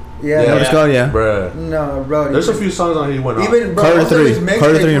 Yeah. You know what it's called? Yeah. Bruh. No, bro. There's a few songs on here he went off. Even bro, Carter most of 3. his mixtapes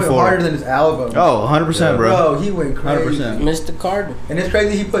Carter 3 and went 4. harder than his album. Oh, 100%, bro. Bro, he went crazy. 100%. Mr. Carter. And it's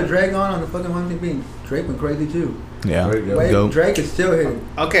crazy he put Drake on the fucking one thing being Drake went crazy too. Yeah. There you go. Wait, Go. Drake is still hitting.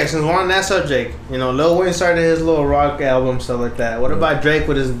 Okay, since we're on that subject, you know, Lil Wayne started his little rock album, stuff like that. What about Drake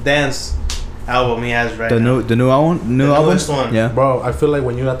with his dance album he has right now? The new album? The newest one. Yeah. Bro, I feel like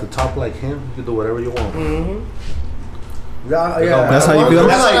when you're at the top like him, you can do whatever you want. Mm-hmm. Yeah, That's how you feel?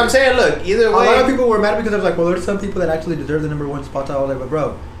 That's what I'm saying. Look, either A lot of way, people were mad because I was like, well, there's some people that actually deserve the #1 spot. I was like, but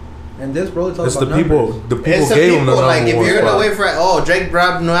bro, and this world is all It's about the people. numbers. The people it's the gave him the people. Like, number if one you're gonna spot. wait for Drake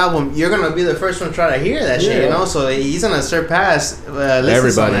dropped a new album, you're gonna be the first one to try to hear that shit. Yeah. You know, so he's gonna surpass listens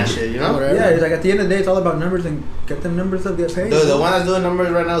Everybody. on that shit. You know, Whatever. Yeah, it's like at the end of the day, it's all about numbers and get them numbers up, get paid. the one that's doing numbers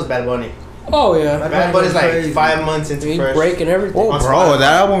right now is Bad Bunny. Oh yeah. Bad Bunny's like crazy. 5 months into He's first. breaking everything. Oh, bro,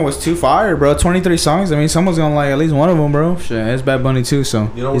 that album was too fire, bro. 23 songs. I mean, someone's gonna like at least one of them, bro. Shit, it's Bad Bunny too, so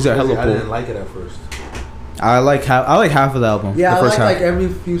You know he's what's a crazy? hella I pull. didn't like it at first. I like half of the album. Yeah, the I first like half. every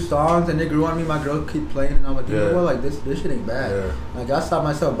few songs, and it grew on me. My girl keep playing, and I'm like, you Yeah. know what? Like this shit ain't bad. Yeah. Like I saw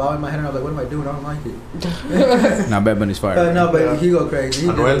myself bowing my head, and I was like, what am I doing? I don't like it. Nah, Bad Bunny's fire. No, but he go crazy. He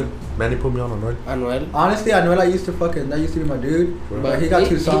Anuel, did. Manny put me on Anuel. Anuel. Honestly, I know that used to be my dude, but he got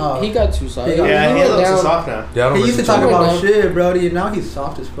too soft. He got too soft. He got- Yeah, he went looks down. soft now. Yeah, I don't He used to listen talk it. about shit, Brody, and now he's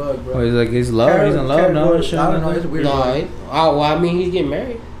soft as fuck, bro. Oh, he's like he's love. He's in love now. and shit. I don't know. It's weird. No, well, I mean, he's getting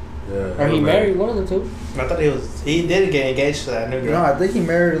married. Yeah, Or he man. married one of the two. I thought he did get engaged to that new girl. No, I think he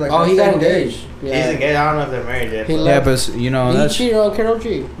married like. Oh, he the got same day. engaged. He's engaged. I don't know if they're married yet. He but- Yeah, left. but you know He that's cheated on Karol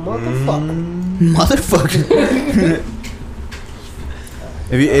G. Motherfucker. motherfucker.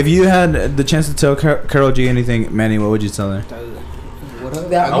 If you had the chance to tell Karol G anything, Manny, what would you tell her? What up?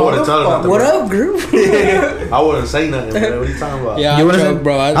 That I wouldn't tell her nothing. What bro. up, group? I wouldn't say nothing, man. What are you talking about? Yeah, You I'm wouldn't drunk, say-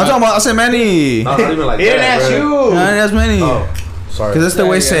 bro. I'm talking about. I said Manny. No, not even like He didn't that, ask bro. you. Nah, that's Manny. Oh, sorry. Cause that's the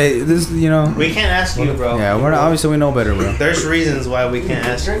way Yeah. say this. You know. We can't ask you, bro. Yeah, we're not, obviously we know better, bro. There's reasons why we can't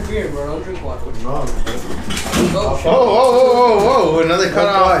ask you. Drink beer, bro. Don't drink water. Oh, oh, another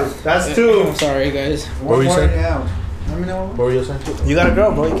cutoff. That's two. I'm sorry, guys. What were you saying? Now. Let me know. What were you saying? You got a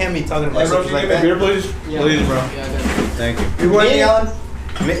girl, bro. You can't be talking about stuff like that. please? Yeah. Please, bro. Yeah, I got it. Thank you. You want Me? me, Alan?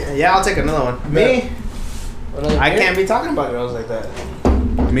 Yeah, I'll take another one. Me? Another I beer? can't be talking about girls like that.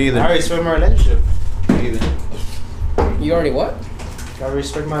 Me I either. already respect my relationship. Me either. You already what? I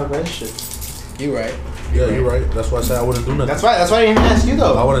respect my relationship. You right. Yeah, you're right. That's why I said I wouldn't do nothing. That's why he didn't ask you I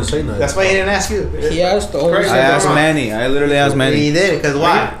though. wouldn't say nothing. That's why he didn't ask you. He asked the whole Crazy. I asked Manny. I literally asked He Manny. did, cause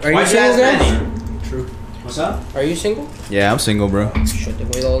why? Are you Why'd single, ask guys? Manny? What's up? Are you single? Yeah, I'm single, bro. Shit, then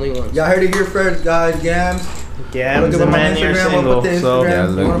we're the only ones. Y'all heard it here first, guys. Gams. Yeah, Look I'm at the my man you're Instagram. I'll single. put the So Instagram. Yeah,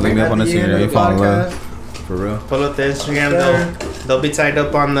 look Wanna me bring up on that to the Instagram. end of You the fall in love. podcast. For real. pull up the Instagram. Sure. They'll be tagged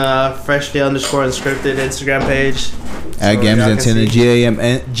up on the freshly _ unscripted Instagram page. At So Gamzantana, y'all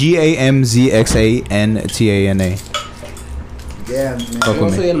can see. GAMZXANTANA. Gams, man. Fuck with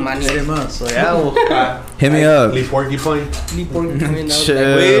Mostly me. in money. Hit him up. So yeah, Hit me up. Lee Porky Point.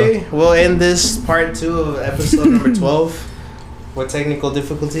 Shit. we'll end this part 2 of episode number 12 with technical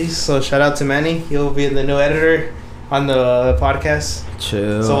difficulties. So shout out to Manny. He'll be the new editor on the podcast.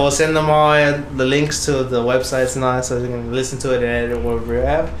 Chill. So we'll send them all the links to the websites and all that, so they can listen to it and edit whatever you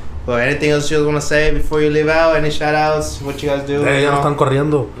have. But anything else you want to say before you leave out? Any shout outs? What you guys do? Hey, you ya no know? están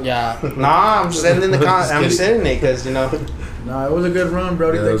corriendo. Yeah. Nah, I'm sending the Just I'm kidding. sending it because you know Nah, it was a good run,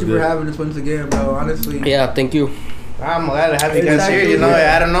 Brody. Yeah, it Thank was you for good. having us once again, bro. Honestly. Yeah, thank you. I'm glad to have you It's guys here. actually- You know,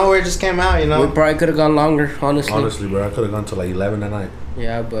 yeah. out of nowhere it just came out. You know, We probably could have gone longer, honestly. Honestly, bro, I could have gone to like 11 at night.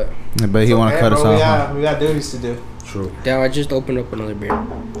 Yeah, but But he want to Okay, cut us bro, off. we got duties to do. True. damn, I just opened up another beer.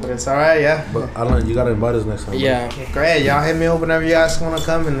 But it's all right. Yeah. But I don't know, you gotta invite us next time. bro. Yeah. Great. Y'all hit me up whenever you guys want to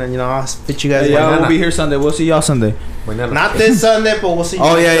come, and then you know I'll fit you guys. Hey, in. y'all will be here Sunday. We'll see y'all Sunday. Mañana. Not this Sunday, but we'll see. You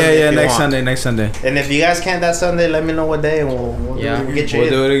Oh next yeah, Sunday yeah, if you next want. Sunday, next Sunday. And if you guys can't that Sunday, let me know what day, and we'll Yeah. get you We'll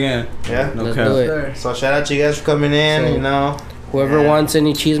in. do it again. Yeah. Let's Okay. do it. Sir. So shout out to you guys for coming in. So- you know. Whoever Yeah. wants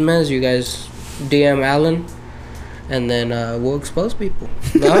any cheesemans, you guys DM Alan, and then we'll expose people.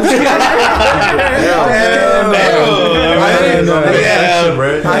 No, I'm just kidding.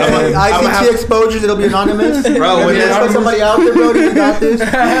 ICT exposures, it'll be anonymous. Bro, when If you put somebody out there, bro, you got this.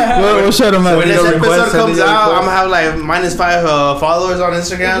 We'll shut him out. When this You know, episode request, comes send out, your I'm gonna have like -5 followers on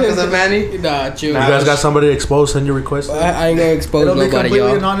Instagram because of Manny. Nah, chill. You guys got somebody exposed? Send your request. I ain't gonna expose It'll be nobody, completely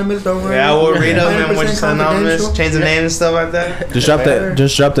y'all. anonymous, don't worry. Yeah, we'll read them and we'll 100% just anonymous, confidential. change the name and stuff like that. Just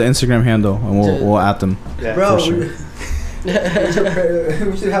drop the Instagram handle and we'll at them. Yeah. Bro, for sure. We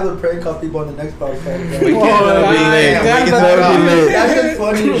should have the prank call people on the next podcast. We can That's just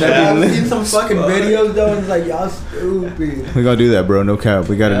funny. I've seen some fucking videos though, and it's like y'all stupid. We gonna do that, bro. No cap.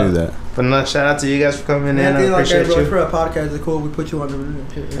 We gotta do that. But no, shout out to you guys for coming in. I Like, appreciate bro, you. for a podcast, it's cool. We put you on the.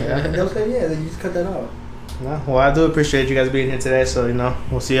 And they'll say yeah. Then you just cut that out. No, well, I do appreciate you guys being here today. So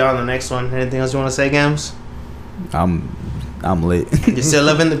we'll see y'all on the next one. Anything else you want to say, Gams? I'm lit. You still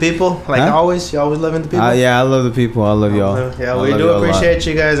loving the people like always? You always loving the people? Yeah, I love the people. I love y'all. Yeah, we do appreciate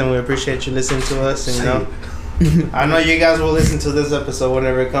you guys, and we appreciate you listening to us. And I know you guys will listen to this episode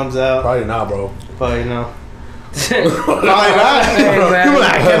whenever it comes out. Probably not, bro. But probably not. I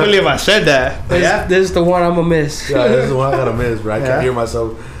can't believe I said that. This is the one I'm gonna miss. Yeah, this is the one I gotta miss, bro. I can't hear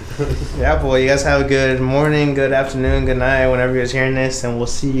myself. Yeah, boy. You guys have a good morning, good afternoon, good night, whenever you're hearing this, and we'll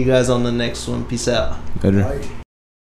see you guys on the next one. Peace out. Later.